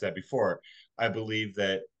 like I've said before, I believe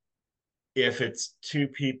that if it's two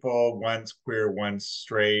people, one's queer, one's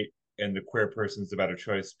straight, and the queer person's the better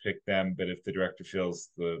choice, pick them. But if the director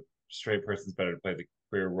feels the straight person's better to play the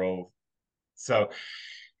queer role. So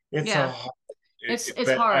it's Yeah. a It's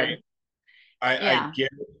but hard. I Yeah. get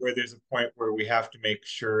where there's a point where we have to make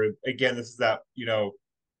sure, again, this is that,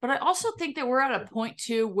 But I also think that we're at a point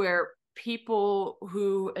too where people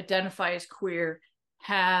who identify as queer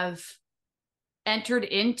have entered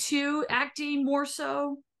into acting more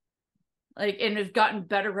so, like, and have gotten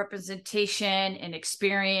better representation and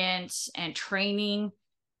experience and training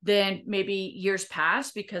than maybe years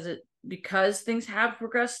past, because things have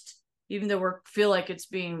progressed, even though we feel like it's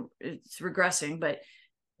regressing. But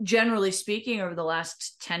generally speaking, over the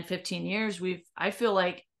last 10-15 years, I feel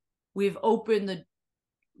like we've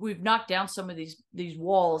knocked down some of these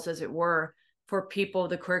walls, as it were, for people,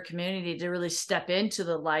 the queer community, to really step into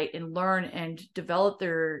the light and learn and develop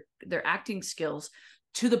their acting skills,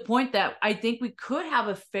 to the point that I think we could have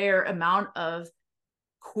a fair amount of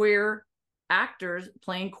queer actors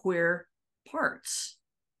playing queer parts.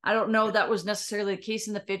 I don't know if that was necessarily the case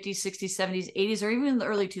in the 50s, 60s, 70s, 80s, or even in the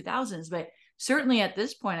early 2000s, but certainly at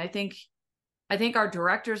this point, I think our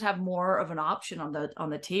directors have more of an option on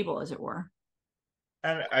the table, as it were.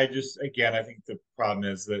 and I just, again, I think the problem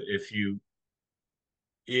is that if you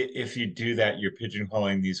do that, you're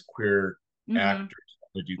pigeonholing these queer Mm-hmm. actors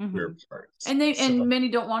to do queer Mm-hmm. parts. And So many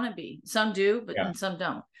don't want to be. Some do, but yeah. and some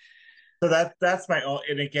don't. So that's my own,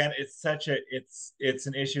 and again, it's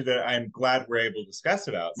an issue that I'm glad we're able to discuss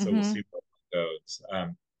about. So we'll Mm-hmm. see where it goes.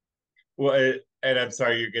 And I'm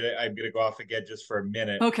sorry, I'm gonna go off again just for a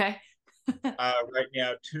minute. Okay. Right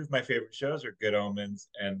now, two of my favorite shows are Good Omens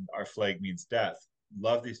and Our Flag Means Death.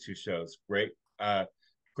 Love these two shows. Great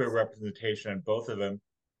queer representation on both of them.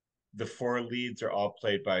 The four leads are all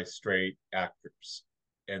played by straight actors,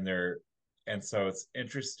 and so it's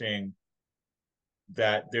interesting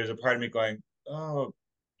that there's a part of me going, oh,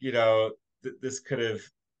 this could have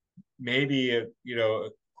maybe a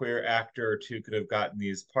queer actor or two could have gotten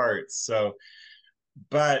these parts. So,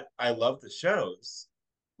 but I love the shows,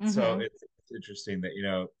 so Mm-hmm. it's interesting that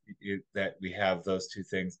that we have those two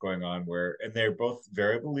things going on, and they're both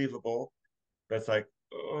very believable. But it's like,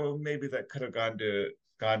 oh, maybe that could have gone to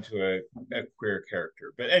a queer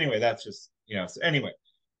character. But anyway, that's just So anyway,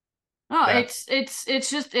 Oh, that's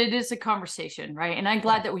it is a conversation, right? And I'm yeah.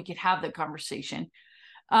 glad that we could have the conversation.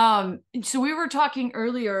 So we were talking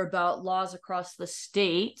earlier about laws across the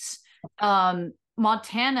states.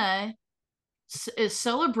 Montana is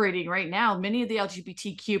celebrating right now. Many of the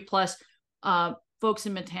LGBTQ plus folks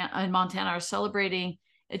in Montana are celebrating.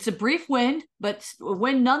 It's a brief win, but a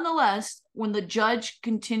win nonetheless, when the judge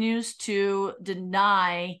continues to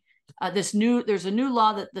deny there's a new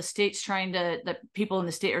law that that people in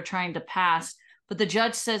the state are trying to pass, but the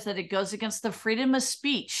judge says that it goes against the freedom of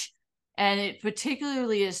speech, and it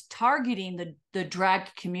particularly is targeting the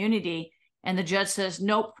drag community. And the judge says,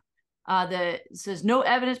 nope. Says no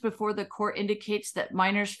evidence before the court indicates that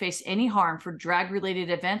minors face any harm for drag-related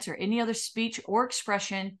events or any other speech or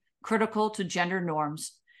expression critical to gender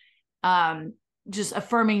norms. Just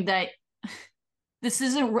affirming that this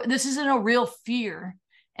isn't a real fear.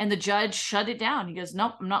 And the judge shut it down. He goes,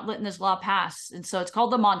 nope, I'm not letting this law pass. And so it's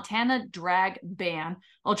called the Montana drag ban.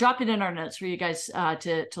 I'll drop it in our notes for you guys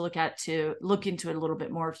to look into it a little bit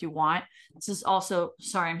more if you want. This is also,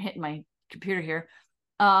 sorry, I'm hitting my computer here.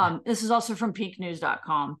 This is also from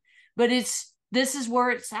pinknews.com. But this is where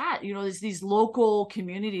it's at. There's these local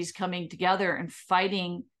communities coming together and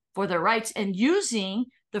fighting for their rights and using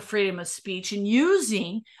the freedom of speech and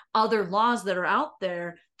using other laws that are out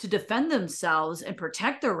there to defend themselves and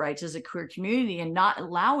protect their rights as a queer community, and not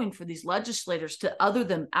allowing for these legislators to other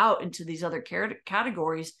them out into these other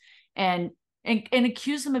categories and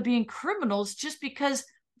accuse them of being criminals just because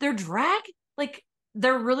they're drag. Like,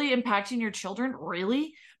 they're really impacting your children,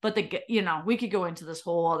 really? But we could go into this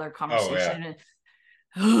whole other conversation.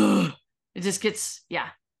 Oh, and it just gets,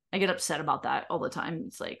 I get upset about that all the time.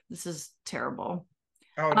 It's like, this is terrible.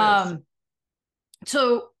 Oh, it is.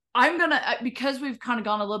 So I'm gonna, because we've kind of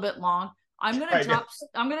gone a little bit long, I'm gonna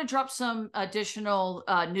drop some additional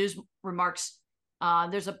news remarks.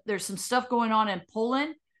 There's some stuff going on in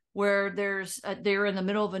Poland where they're in the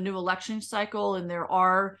middle of a new election cycle, and there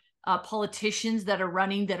are politicians that are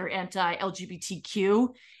running that are anti-LGBTQ,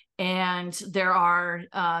 and there are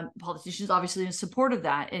politicians obviously in support of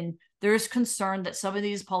that. And there's concern that some of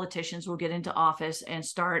these politicians will get into office and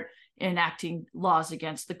start enacting laws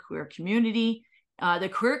against the queer community. The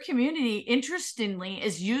queer community, interestingly,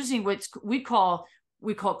 is using what we call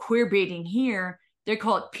queer baiting here. They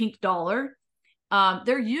call it pink dollar.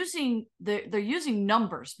 They're using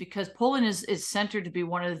numbers, because Poland is centered to be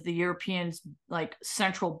one of the Europeans' like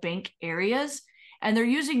central bank areas, and they're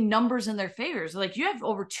using numbers in their favors. Like you have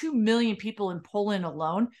over 2 million people in Poland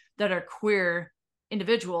alone that are queer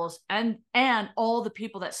individuals, and all the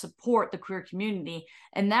people that support the queer community,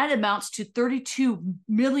 and that amounts to $32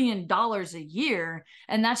 million a year,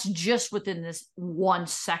 and that's just within this one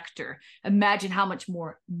sector. Imagine how much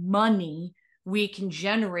more money we can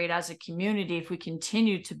generate as a community if we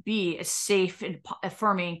continue to be a safe and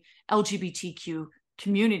affirming LGBTQ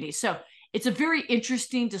community. So it's a very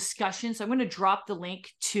interesting discussion. So I'm going to drop the link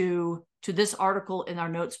to this article in our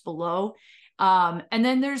notes below. And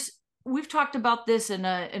then we've talked about this in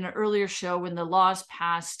an earlier show when the laws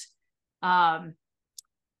passed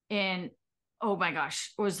in, oh my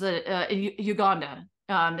gosh, was the Uganda.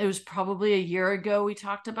 It was probably a year ago we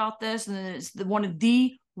talked about this, and it's one of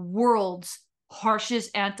the world's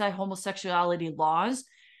harshest anti-homosexuality laws.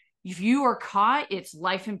 If you are caught, it's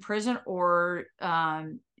life in prison or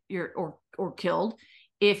you're killed.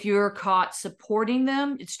 If you're caught supporting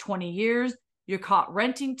them, it's 20 years. You're caught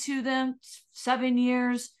renting to them, 7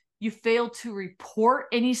 years. You fail to report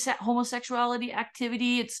any homosexuality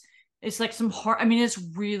activity, it's like some hard. I mean, it's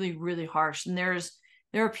really, really harsh. And there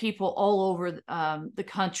are people all over the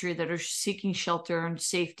country that are seeking shelter and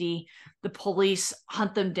safety. The police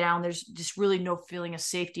hunt them down. There's just really no feeling of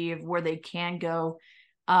safety of where they can go.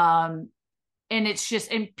 And it's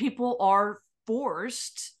just, and people are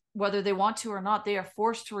forced, whether they want to or not, they are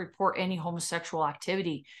forced to report any homosexual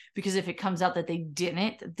activity, because if it comes out that they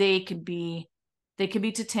didn't, they could be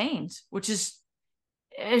detained, which is,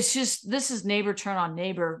 it's just, this is neighbor turn on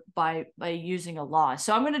neighbor by using a law.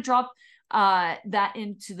 So I'm going to drop that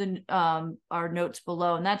into the our notes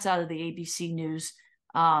below, and that's out of the ABC News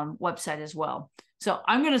website as well. So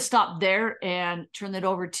I'm going to stop there and turn it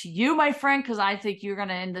over to you, my friend, because I think you're going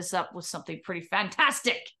to end this up with something pretty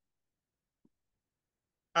fantastic.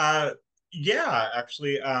 Yeah,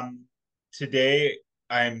 actually, today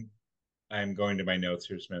I'm going to my notes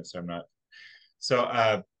here, Smith, so I'm not.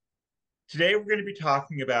 So today we're going to be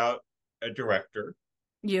talking about a director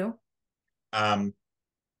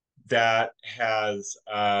that has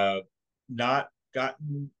not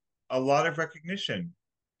gotten a lot of recognition,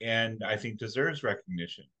 and I think deserves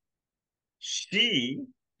recognition. She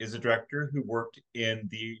is a director who worked in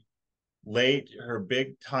her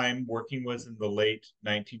big time working was in the late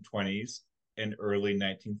 1920s and early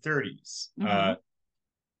 1930s. Mm-hmm.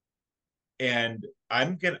 And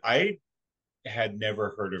I had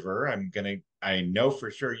never heard of her. I know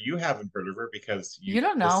for sure you haven't heard of her because you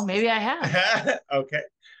don't know. Maybe I have. Okay.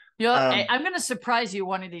 I'm going to surprise you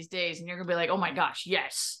one of these days, and you're going to be like, oh my gosh,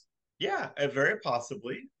 yes. Yeah, very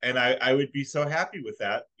possibly. And I would be so happy with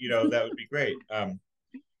that. That would be great.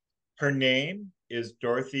 Her name is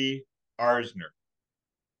Dorothy Arzner.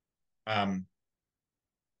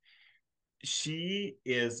 She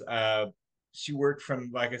worked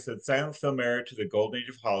from, like I said, silent film era to the golden age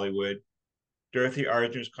of Hollywood. Dorothy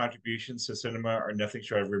Arzner's contributions to cinema are nothing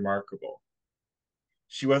short of remarkable.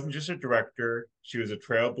 She wasn't just a director, she was a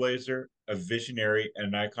trailblazer, a visionary, and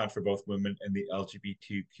an icon for both women and the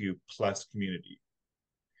LGBTQ plus community.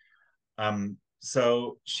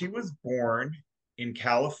 So she was born in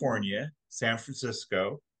California, San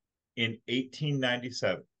Francisco, in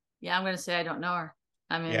 1897. Yeah, I'm going to say I don't know her.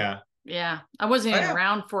 I mean, yeah. I wasn't even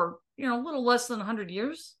around for, a little less than 100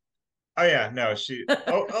 years. Oh yeah, no,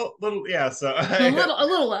 little, yeah, so a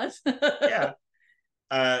little less. Yeah.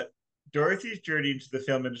 Dorothy's journey into the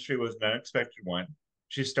film industry was an unexpected one.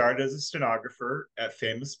 She started as a stenographer at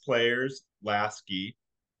Famous Players Lasky,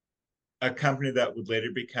 a company that would later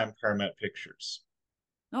become Paramount Pictures.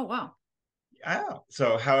 Oh, wow. Yeah.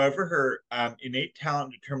 So, however, her innate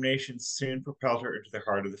talent and determination soon propelled her into the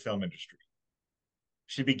heart of the film industry.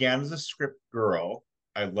 She began as a script girl.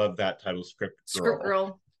 I love that title, script girl. Script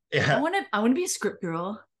girl. Yeah. I want to be a script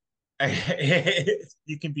girl.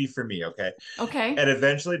 You can be for me, okay? Okay. And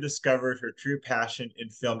eventually discovered her true passion in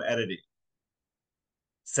film editing,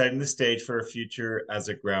 setting the stage for a future as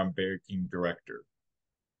a groundbreaking director.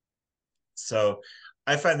 So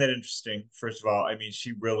I find that interesting. First of all, I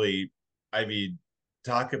mean,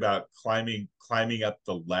 talk about climbing up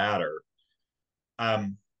the ladder.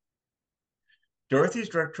 Dorothy's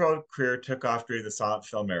directorial career took off during the silent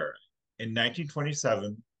film era. In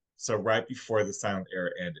 1927, so right before the silent era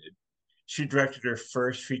ended, she directed her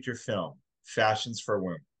first feature film, Fashions for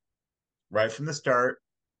Women. Right from the start,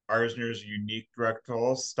 Arzner's unique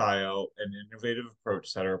directorial style and innovative approach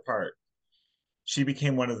set her apart. She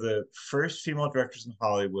became one of the first female directors in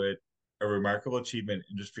Hollywood, a remarkable achievement in an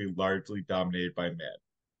industry largely dominated by men.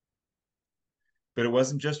 But it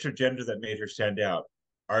wasn't just her gender that made her stand out.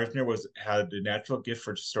 Arzner had a natural gift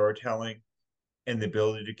for storytelling, and the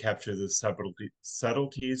ability to capture the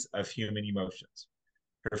subtleties of human emotions.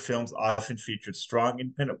 Her films often featured strong,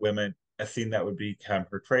 independent women, a theme that would become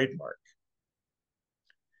her trademark.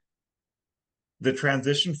 The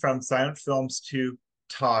transition from silent films to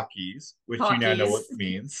talkies, which you now know what Talkies.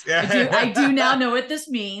 means, I do now know what this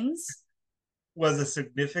means. was a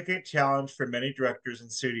significant challenge for many directors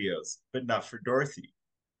and studios, but not for Dorothy.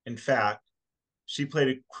 In fact, she played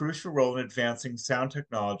a crucial role in advancing sound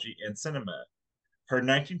technology in cinema. Her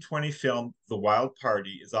 1920 film, The Wild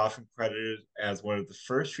Party, is often credited as one of the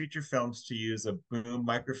first feature films to use a boom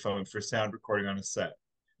microphone for sound recording on a set, a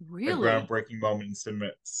Really? groundbreaking moment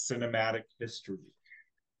in cinematic history.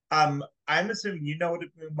 I'm assuming you know what a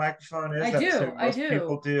boom microphone I is. I'm do. assuming I most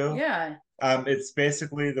people do. do. Yeah. It's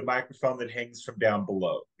basically the microphone that hangs from down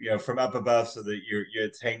below, from up above, so that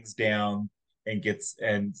it hangs down and it's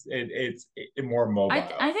more I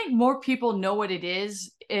mobile. think more people know what it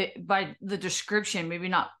is by the description, maybe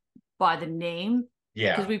not by the name,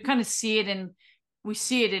 because Yeah. we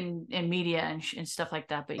see it in media and stuff like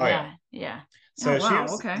that. But Oh yeah. yeah, yeah. Oh So she wow,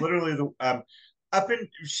 was okay. literally the up in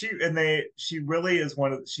she and they she really is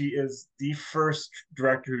she is the first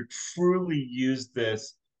director who truly used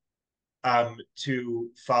this to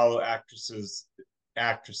follow actresses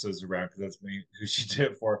around, because that's me who she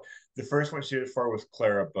did it for. The first one she did it for was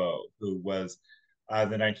Clara Bow, who was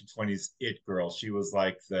the 1920s it girl. She was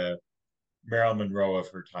like the Marilyn Monroe of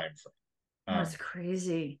her time frame. That's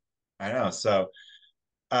crazy. I know. So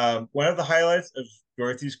one of the highlights of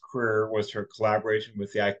Dorothy's career was her collaboration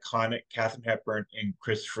with the iconic Katharine Hepburn and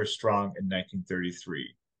Christopher Strong in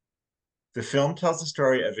 1933. The film tells the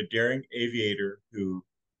story of a daring aviator who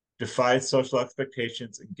defies social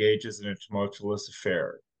expectations, engages in a tumultuous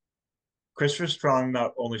affair. Christopher Strong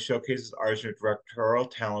not only showcases Arzner directorial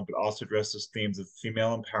talent, but also addresses themes of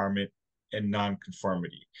female empowerment and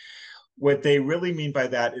nonconformity. What they really mean by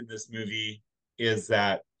that in this movie is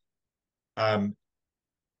that um,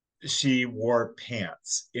 she wore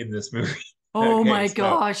pants in this movie. Oh Okay, my so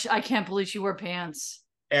gosh, I can't believe she wore pants.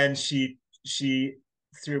 and she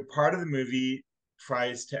through part of the movie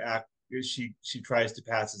tries to act she tries to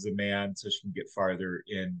pass as a man so she can get farther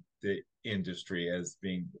in the industry as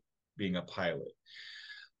being a pilot.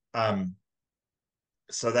 Um,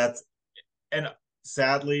 so that's and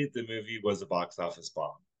sadly the movie was a box office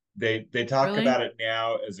bomb. They talk about Really? it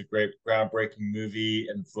now as a great groundbreaking movie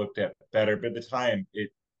and it's looked at better, but at the time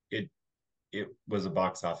it it was a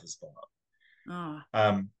box office bomb. Oh,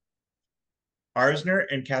 Um, Arzner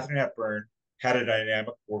and Katharine Hepburn had a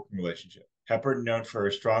dynamic working relationship. Hepburn, known for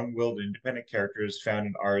her strong-willed, independent characters, found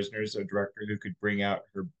in Arzner's a director who could bring out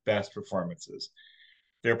her best performances.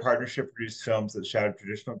 Their partnership produced films that shattered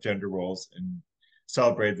traditional gender roles and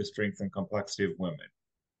celebrated the strength and complexity of women.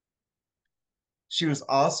 She was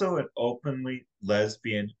also an openly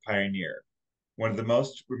lesbian pioneer. One of the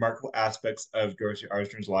most remarkable aspects of Dorothy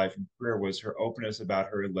Arzner's life and career was her openness about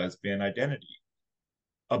her lesbian identity,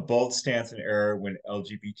 a bold stance in an era when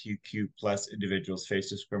LGBTQ plus individuals face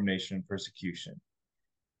discrimination and persecution.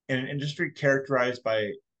 In an industry characterized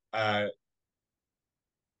uh,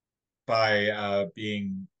 by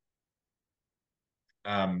being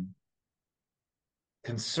um,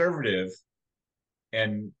 conservative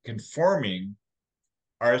and conforming,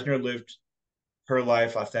 Arzner lived her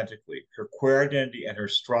life authentically. Her queer identity and her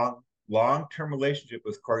strong long-term relationship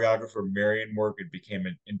with choreographer Marion Morgan became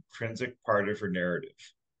an intrinsic part of her narrative.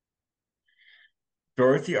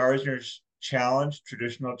 Dorothy Arzner's challenged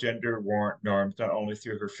traditional gender norms not only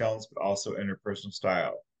through her films but also in her personal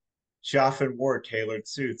style. She often wore tailored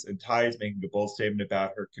suits and ties, making a bold statement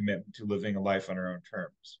about her commitment to living a life on her own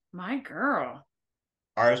terms. my girl.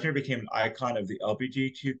 Arzner became an icon of the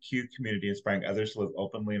LGBTQ community, inspiring others to live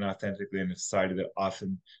openly and authentically in a society that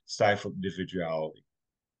often stifled individuality.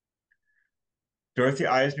 Dorothy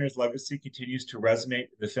Eisner's legacy continues to resonate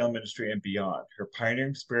in the film industry and beyond. Her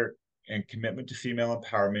pioneering spirit and commitment to female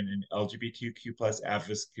empowerment and LGBTQ plus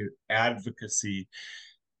advocacy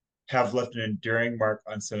have left an enduring mark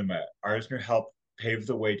on cinema. Arzner helped pave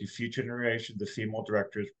the way to future generations of female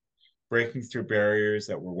directors, breaking through barriers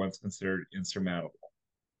that were once considered insurmountable.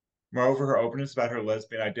 Moreover, her openness about her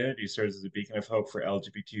lesbian identity serves as a beacon of hope for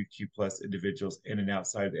LGBTQ plus individuals in and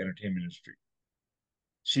outside the entertainment industry.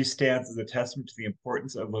 She stands as a testament to the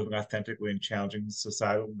importance of living authentically and challenging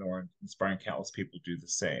societal norms, inspiring countless people to do the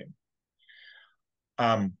same.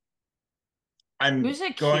 Um, I'm Who's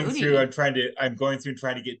a going through. cutie? I'm going through and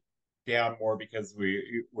trying to get down more because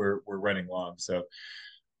we're running long. So,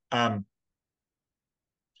 um,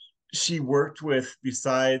 she worked with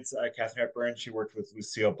besides Katharine Hepburn. She worked with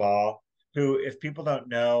Lucille Ball. who, if people don't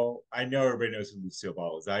know, I know everybody knows who Lucille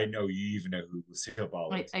Ball is. I know you even know who Lucille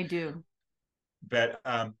Ball is. I do. But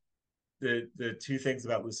the two things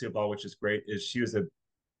about Lucille Ball, which is great, is she was a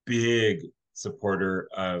big supporter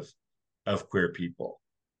of queer people.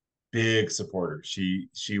 Big supporter. She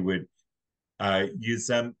would use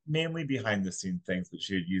them mainly behind the scene things, but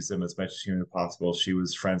she would use them as much as humanly possible. She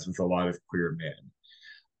was friends with a lot of queer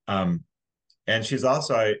men. And she's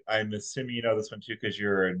also, I'm assuming you know this one too because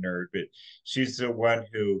you're a nerd, but she's the one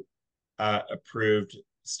who approved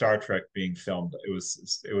Star Trek being filmed. It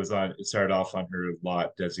started off on her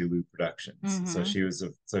lot, Desilu Productions. So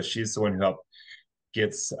Mm-hmm. she's the one who helped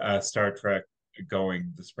gets Star Trek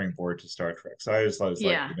going, the springboard to Star Trek. So I just always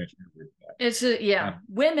like Yeah. to mention her that. It's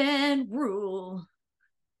women rule.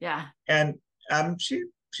 Yeah. And she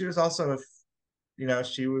was also,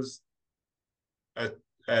 she was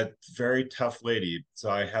a very tough lady. So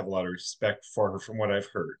I have a lot of respect for her from what I've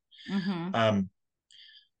heard. Mm-hmm.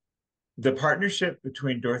 The partnership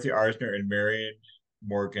between Dorothy Arzner and Marion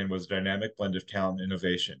Morgan was a dynamic blend of talent and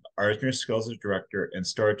innovation. Arzner's skills as director and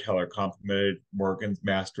storyteller complemented Morgan's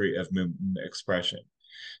mastery of movement and expression.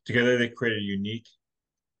 Together, they created a unique,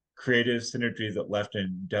 creative synergy that left an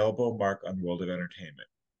indelible mark on the world of entertainment.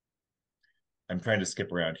 I'm trying to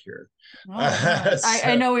skip around here. Oh, yeah.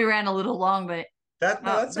 I know we ran a little long, but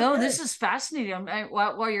that's no, okay. this is fascinating.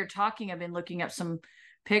 While you're talking, I've been looking up some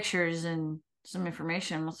pictures and some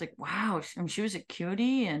information. I was like, wow, she was a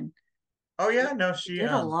cutie and Oh yeah, no, she did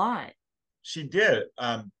a lot. she did.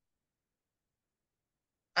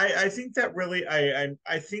 I think that really I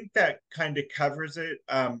think that kind of covers it.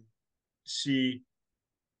 She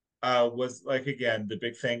was like, again, the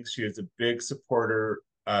big thing. She was a big supporter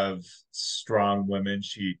of strong women.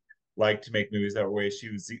 She liked to make movies that way. She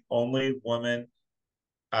was the only woman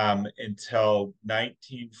until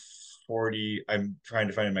 1940. I'm trying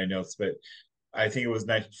to find in my notes, but I think it was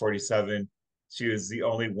 1947. She was the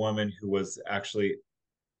only woman who was actually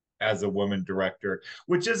as a woman director,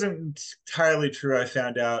 which isn't entirely true. I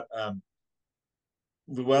found out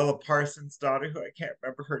Luella Parsons' daughter, who I can't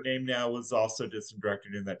remember her name now, was also did some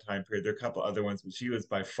directing in that time period. There are a couple other ones, but she was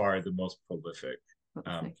by far the most prolific.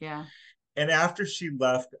 Yeah. And after she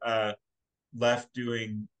left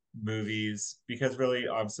doing movies, because really,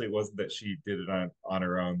 honestly, it wasn't that she did it on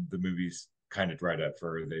her own. The movies kind of dried up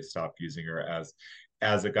for her. They stopped using her as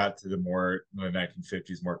it got to the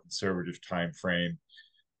 1950s, more conservative time frame.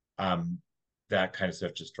 That kind of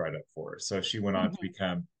stuff just dried up for her. So she went on to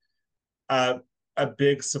become a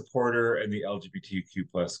big supporter in the LGBTQ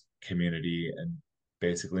plus community, and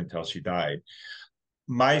basically until she died.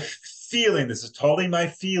 My feeling, this is totally my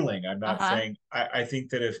feeling. I'm not saying, I think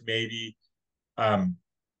that if maybe, and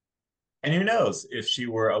who knows, if she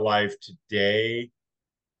were alive today,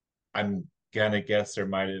 I'm gonna guess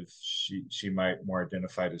she might more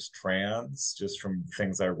identified as trans just from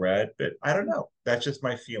things I read, but I don't know. That's just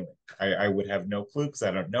my feeling. I would have no clue because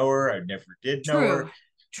I don't know her. I never did know her. Know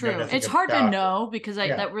True. nothing It's hard to about her. know because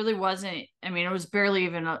that really wasn't. I mean, it was barely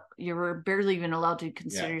even you were barely even allowed to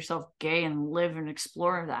consider yourself gay and live and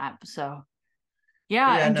explore that. So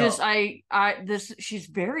yeah, and no. just she's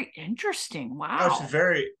very interesting. Oh, Wow.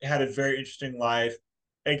 had a very interesting life.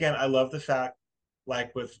 Again, I love the fact,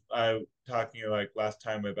 like with talking like last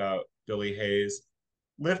time about Billie Hayes,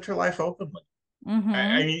 lived her life openly.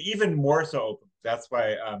 I mean, even more so open. That's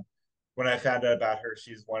why when I found out about her,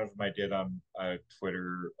 she's one of them I did on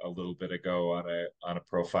Twitter a little bit ago on a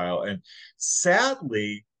profile. And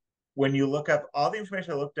sadly, when you look up all the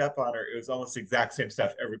information I looked up on her, it was almost the exact same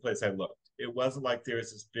stuff every place I looked. It wasn't like there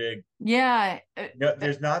was this big no.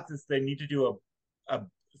 There's not this. They need to do a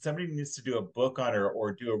somebody needs to do a book on her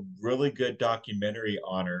or do a really good documentary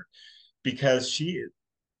on her because she,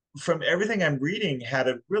 from everything I'm reading, had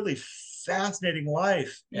a really fascinating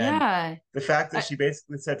life. And yeah. the fact that she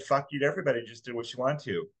basically said "fuck you" to everybody, and just did what she wanted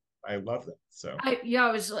to. I love that. So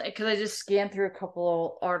I was like, because I just scanned through a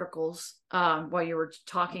couple of articles while you were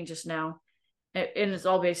talking just now, and it's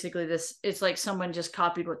all basically this. It's like someone just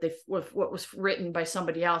copied what was written by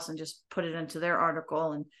somebody else and just put it into their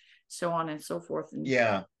article and so on and so forth. And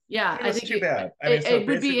yeah, I think too bad. I mean, it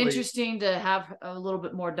would be interesting to have a little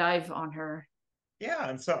bit more dive on her. Yeah,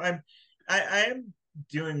 and so I am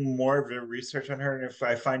doing more of a research on her, and if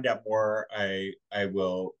I find out more, I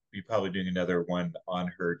will be probably doing another one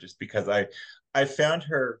on her, just because I found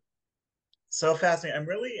her so fascinating. I'm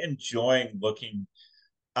really enjoying looking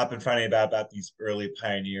up and finding about these early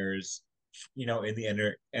pioneers, in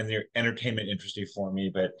the entertainment industry for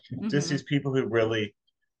me, but just these people who really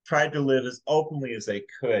tried to live as openly as they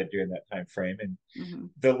could during that time frame. And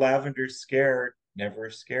the Lavender Scare never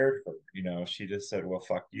scared her. She just said, well,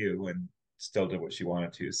 fuck you. And still did what she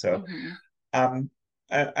wanted to. So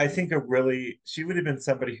I think she would have been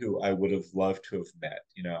somebody who I would have loved to have met.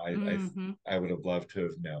 I would have loved to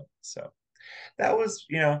have known. So that was,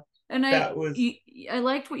 and that was. I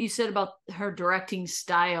liked what you said about her directing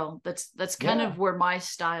style. That's kind of where my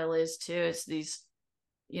style is too. It's these,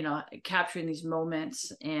 capturing these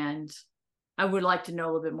moments, and I would like to know a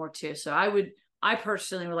little bit more too. So I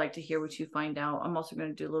personally would like to hear what you find out. I'm also going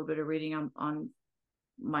to do a little bit of reading on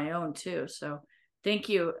my own too. So thank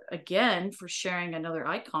you again for sharing another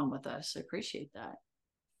icon with us. I appreciate that.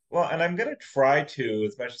 Well, and I'm going to try to,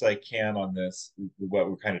 as much as I can on this, what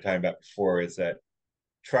we're kind of talking about before is that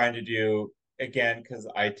trying to do, again, because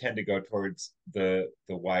I tend to go towards the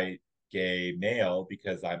white gay male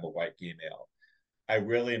because I'm a white gay male. I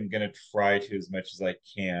really am going to try to, as much as I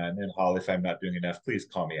can, and Holly, if I'm not doing enough, please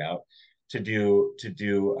call me out, to do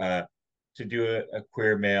a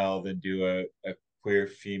queer male, then do a queer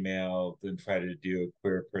female, then try to do a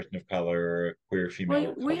queer person of color or a queer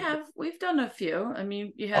female. Well, we've done a few. I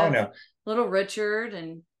mean, you have Little Richard,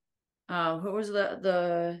 and who was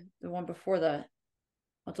the one before that?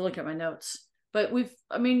 I'll have to look at my notes. But we've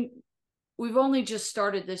only just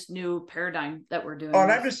started this new paradigm that we're doing. Oh,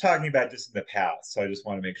 and I'm just talking about just in the past. So I just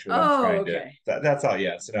want to make sure that I'm trying to. That's all.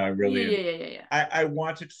 Yes. I really. Yeah. I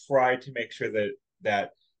want to try to make sure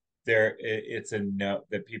that it's a no,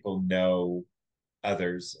 that people know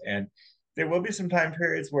others, and there will be some time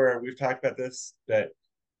periods where we've talked about this, that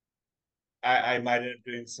I might end up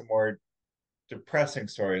doing some more depressing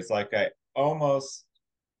stories. Like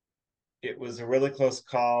it was a really close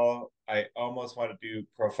call. I almost wanted to do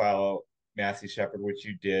profile Matthew Shepard, which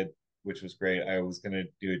you did, which was great. I was going to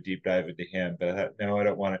do a deep dive into him, but I thought, no, I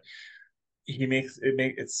don't want to.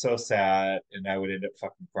 It's so sad, and I would end up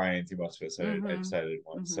fucking crying through most of it. So I decided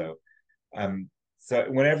one. So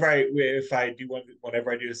whenever I do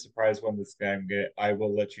a surprise one that's going to I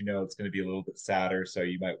will let you know it's going to be a little bit sadder. So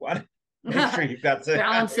you might want to make sure you've got to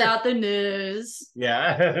balance out the news.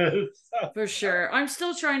 Yeah. For sure. I'm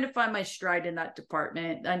still trying to find my stride in that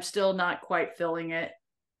department. I'm still not quite feeling it.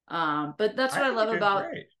 But that's what I love about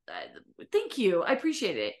thank you. I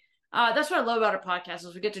appreciate it. That's what I love about our podcast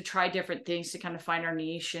is we get to try different things to kind of find our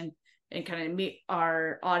niche and kind of meet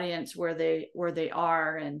our audience where they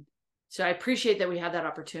are. And so I appreciate that we have that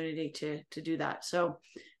opportunity to do that. So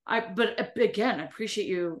but again, I appreciate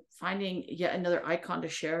you finding yet another icon to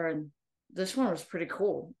share. And this one was pretty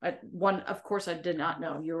cool. Of course, I did not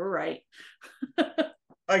know. You were right.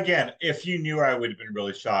 Again, if you knew, I would have been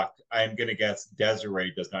really shocked. I'm going to guess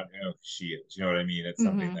Desiree does not know who she is. You know what I mean? It's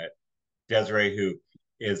something that Desiree, who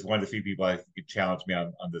is one of the few people I think could challenge me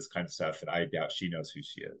on this kind of stuff, and I doubt she knows who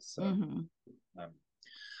she is. So,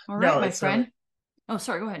 all right, my friend. Oh,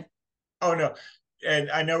 sorry. Go ahead. Oh no, and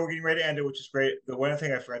I know we're getting ready to end it, which is great. The one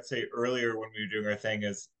thing I forgot to say earlier when we were doing our thing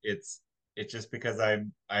is it's just because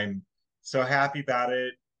I'm so happy about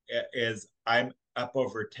it. Is I'm up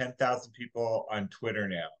over 10,000 people on Twitter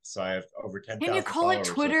now. So I have over 10,000 Can you call followers.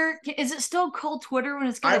 it Twitter? Is it still called Twitter when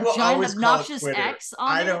it's got a giant obnoxious X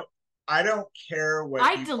on it? I don't care what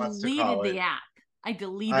I deleted the app. I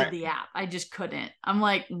deleted the app. I just couldn't. I'm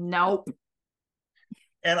like, nope.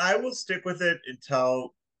 And I will stick with it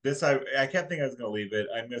until this. I kept thinking I was going to leave it.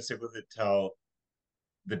 I'm going to stick with it till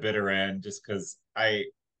the bitter end, just because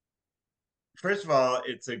first of all,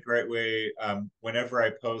 it's a great way. Whenever I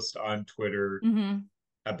post on Twitter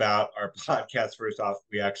about our podcast, first off,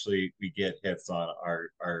 we get hits on our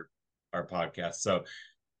podcast. So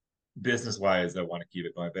business wise, I want to keep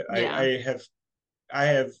it going. But I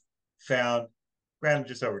have found, granted,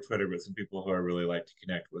 just over Twitter, but some people who I really like to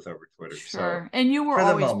connect with over Twitter. Sure. So, and you were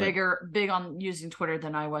always big on using Twitter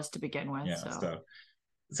than I was to begin with. Yeah.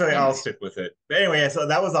 So anyway. I'll stick with it. But anyway, so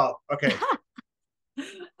that was all. Okay.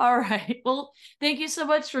 All right. Well, thank you so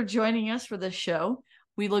much for joining us for this show.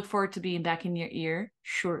 We look forward to being back in your ear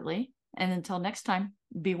shortly. And until next time,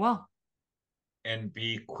 be well. And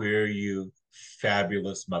be queer, you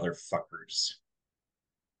fabulous motherfuckers.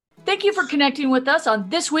 Thank you for connecting with us on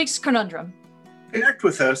this week's Conundrum. Connect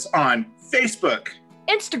with us on Facebook,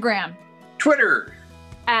 Instagram, Twitter,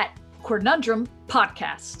 at Conundrum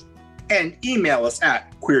Podcast. And email us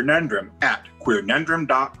at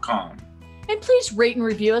queernundrum@queernundrum.com. And please rate and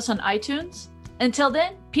review us on iTunes. Until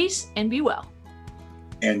then, peace and be well.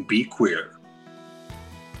 And be queer.